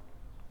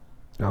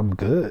I'm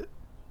good.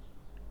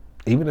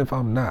 Even if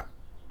I'm not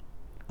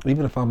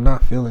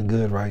feeling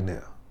good right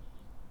now,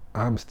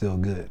 I'm still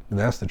good. And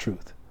that's the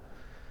truth.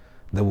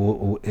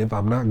 If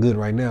I'm not good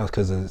right now, it's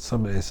because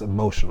it's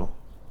emotional.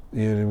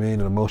 You know what I mean?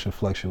 And emotion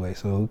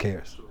fluctuates, so who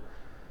cares?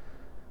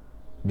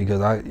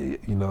 Because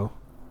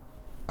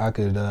I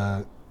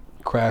could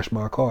crash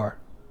my car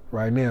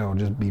right now,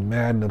 just be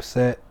mad and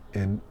upset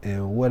and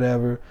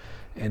whatever,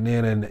 and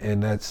then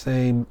and that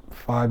same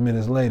 5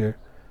 minutes later,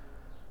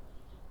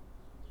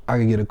 I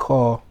could get a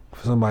call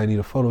for somebody need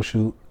a photo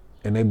shoot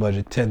and they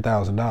budget $10,000.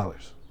 You know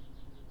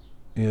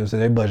what I'm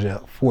saying? They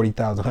budget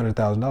 $40,000,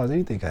 $100,000.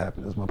 Anything can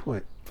happen. That's my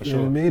point. For You sure.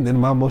 know what I mean? Then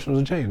my emotions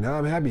will change. Now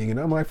I'm happy again.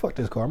 I'm like, fuck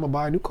this car. I'm gonna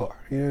buy a new car.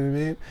 You know what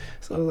I mean?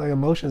 So it's like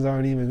emotions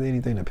aren't even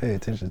anything to pay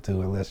attention to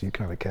unless you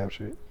kind of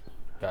capture it.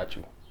 Got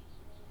you.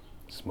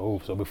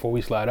 Smooth. So before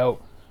we slide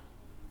out,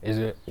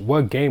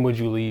 what game would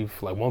you leave,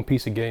 like one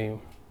piece of game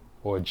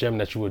or a gem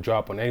that you would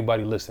drop on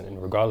anybody listening,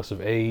 regardless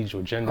of age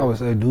or gender? I would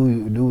say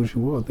do what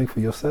you want. Think for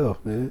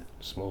yourself, man.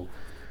 Smooth.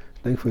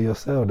 Think for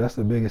yourself. That's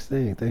the biggest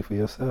thing. Think for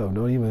yourself.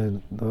 Don't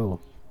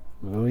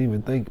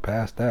even think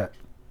past that.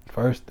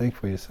 First, think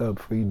for yourself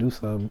before you do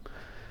something.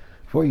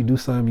 Before you do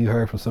something you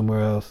heard from somewhere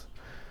else,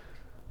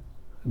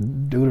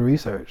 do the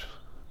research.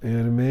 You know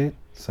what I mean?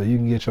 So you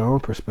can get your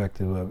own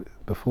perspective of it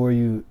before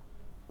you.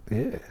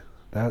 Yeah,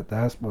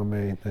 that's my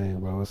main thing,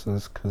 bro.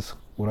 It's cause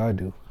what I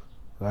do.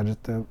 I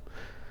just I'm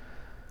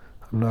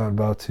not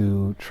about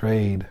to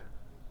trade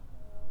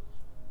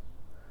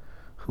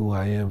who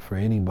I am for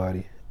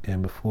anybody.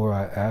 And before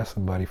I ask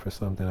somebody for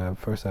something, I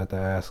first have to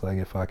ask like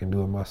if I can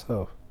do it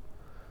myself.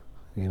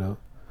 You know?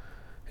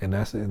 And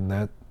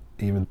that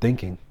even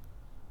thinking.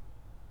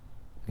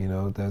 You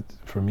know, that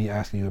for me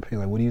asking you an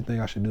opinion, like what do you think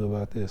I should do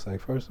about this?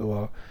 Like first of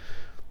all,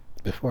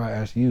 before I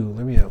ask you,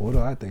 let me ask, what do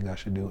I think I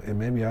should do? And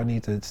maybe I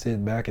need to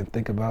sit back and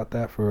think about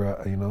that for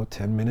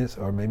 10 minutes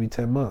or maybe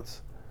 10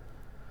 months.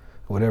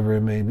 Whatever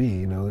it may be,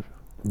 you know.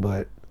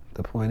 But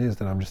the point is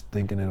that I'm just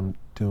thinking and I'm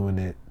doing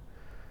it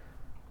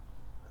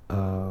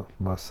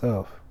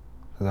myself.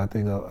 Because I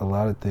think a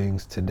lot of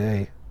things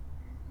today,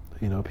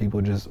 you know,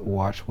 people just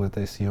watch what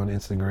they see on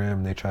Instagram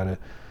and they try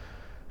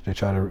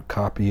to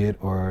copy it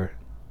or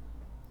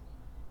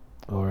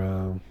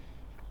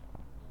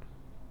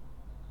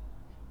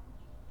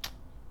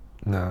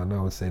no,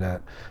 I would say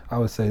that. I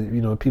would say,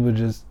 you know, people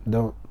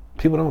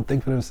don't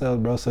think for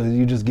themselves, bro, so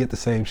you just get the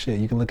same shit.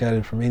 You can look at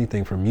it from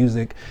anything from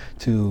music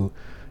to,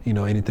 you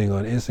know, anything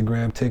on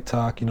Instagram,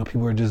 TikTok. You know,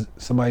 people are just,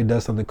 somebody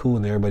does something cool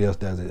and everybody else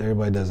does it.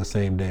 Everybody does the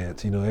same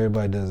dance. You know,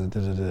 everybody does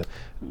it.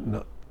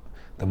 No,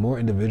 the more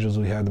individuals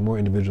we have, the more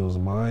individuals'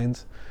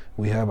 minds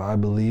we have, I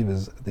believe,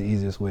 is the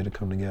easiest way to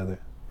come together.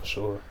 For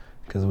sure.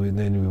 Because we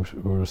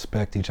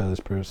respect each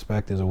other's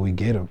perspectives, or we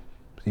get them.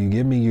 So you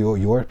give me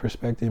your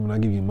perspective and I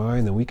give you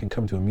mine, then we can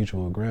come to a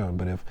mutual ground.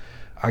 But if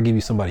I give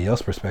you somebody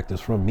else's perspectives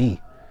from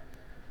me,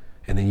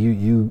 and then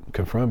you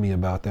confront me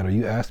about that, or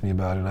you ask me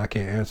about it, and I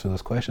can't answer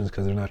those questions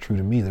because they're not true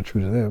to me, they're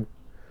true to them.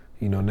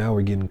 You know, now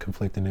we're getting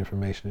conflicting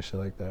information and shit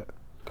like that.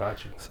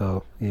 Got you.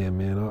 So, yeah,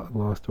 man,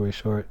 long story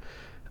short,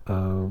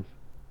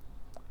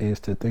 is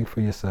to think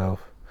for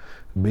yourself,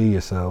 be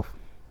yourself,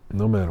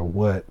 no matter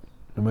what,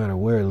 no matter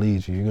where it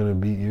leads you. You're gonna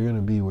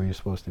be where you're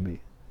supposed to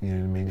be. You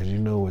know what I mean? Because you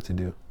know what to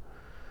do.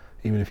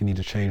 Even if you need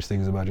to change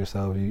things about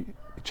yourself, you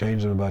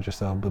change them about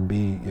yourself, but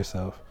be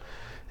yourself,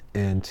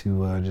 and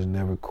to just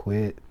never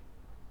quit.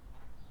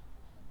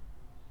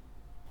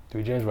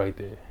 3 gems right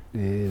there.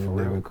 Yeah, For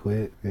never real.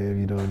 quit. Yeah, if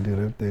you don't do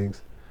them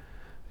things,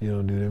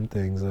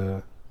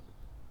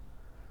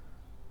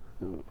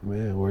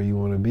 man, where you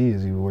want to be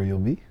is where you'll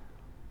be.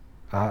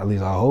 At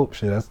least I hope.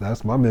 Shit,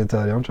 that's my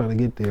mentality. I'm trying to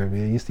get there,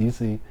 man. You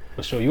see,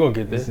 For sure, you gonna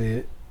get you there. see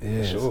it.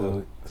 Yeah.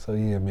 Sure. So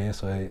yeah, man.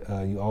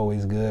 So you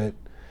always good.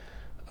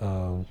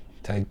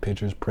 Take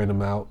pictures, print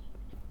them out.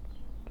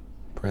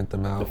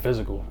 The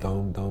physical.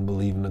 Don't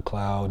believe in the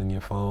cloud in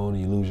your phone.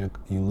 You lose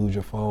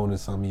your phone, and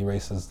something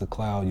erases the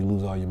cloud. You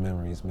lose all your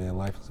memories, man.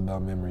 Life is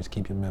about memories.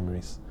 Keep your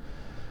memories.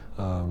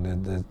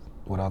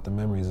 Without the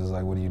memories, it's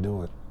like, what are you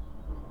doing?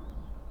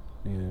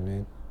 You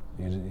know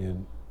what I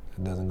mean?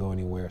 It doesn't go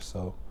anywhere.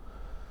 So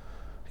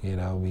yeah,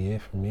 that would be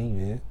it for me,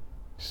 man.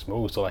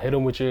 Smooth. So like, hit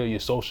them with your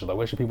socials. Like,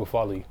 where should people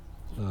follow you?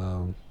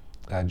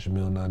 At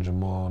Jamil Not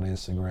Jamal on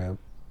Instagram.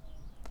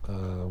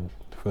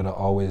 For the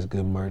Always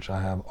Good merch,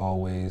 I have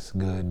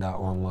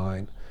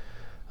alwaysgood.online,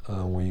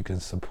 where you can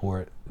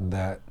support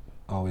that.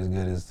 Always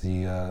Good is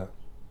the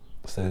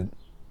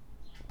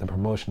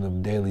promotion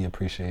of daily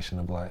appreciation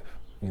of life,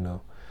 you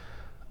know.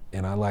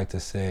 And I like to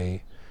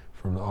say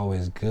from the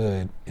Always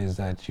Good is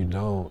that you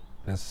don't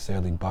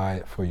necessarily buy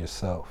it for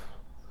yourself.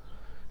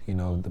 You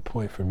know, the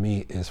point for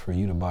me is for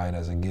you to buy it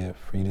as a gift,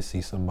 for you to see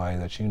somebody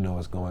that you know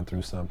is going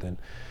through something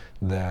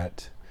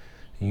that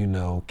you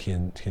know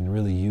can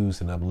really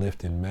use an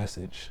uplifting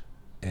message.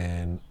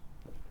 And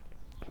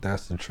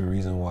that's the true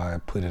reason why I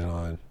put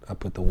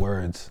the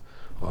words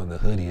on the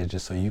hoodie, is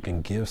just so you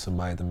can give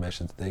somebody the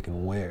message that they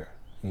can wear,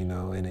 you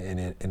know, and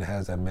it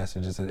has that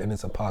message, and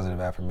it's a positive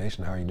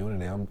affirmation. How are you doing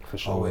today? I'm For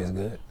sure. always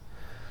good,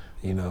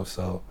 you know.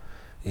 So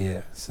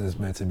yeah, it's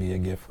meant to be a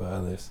gift for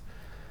others.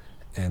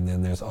 And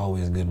then there's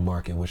Always Good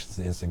Market, which is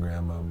the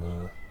Instagram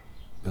I'm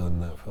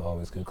building up for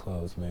Always Good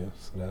Clothes, man.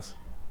 So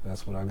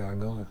that's what I got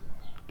going.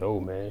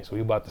 Dope, man. So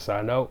we about to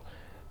sign out.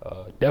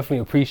 Definitely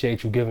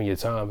appreciate you giving your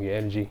time, your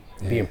energy,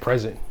 being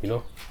present, you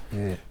know,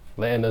 Yeah,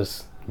 letting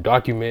us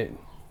document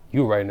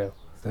you right now.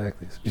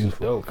 exactly. It's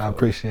beautiful. Dope, I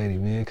appreciate it,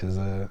 man, because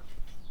you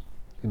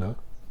know,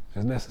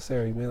 it's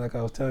necessary, man. Like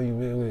I was telling you,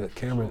 man, with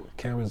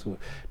cameras,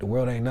 the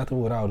world ain't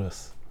nothing without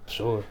us.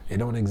 Sure. It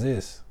don't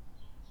exist.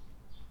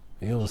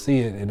 You don't see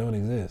it, it don't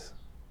exist.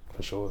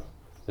 For sure.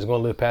 It's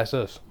gonna live past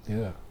us.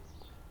 Yeah.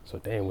 So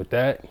damn, with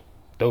that,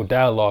 Dope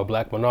Dialogue,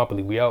 Black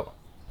Monopoly, we out.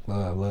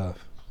 Love.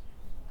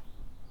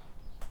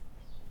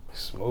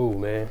 Smooth,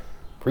 man.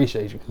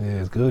 Appreciate you.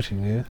 Yeah, it's Gucci, man.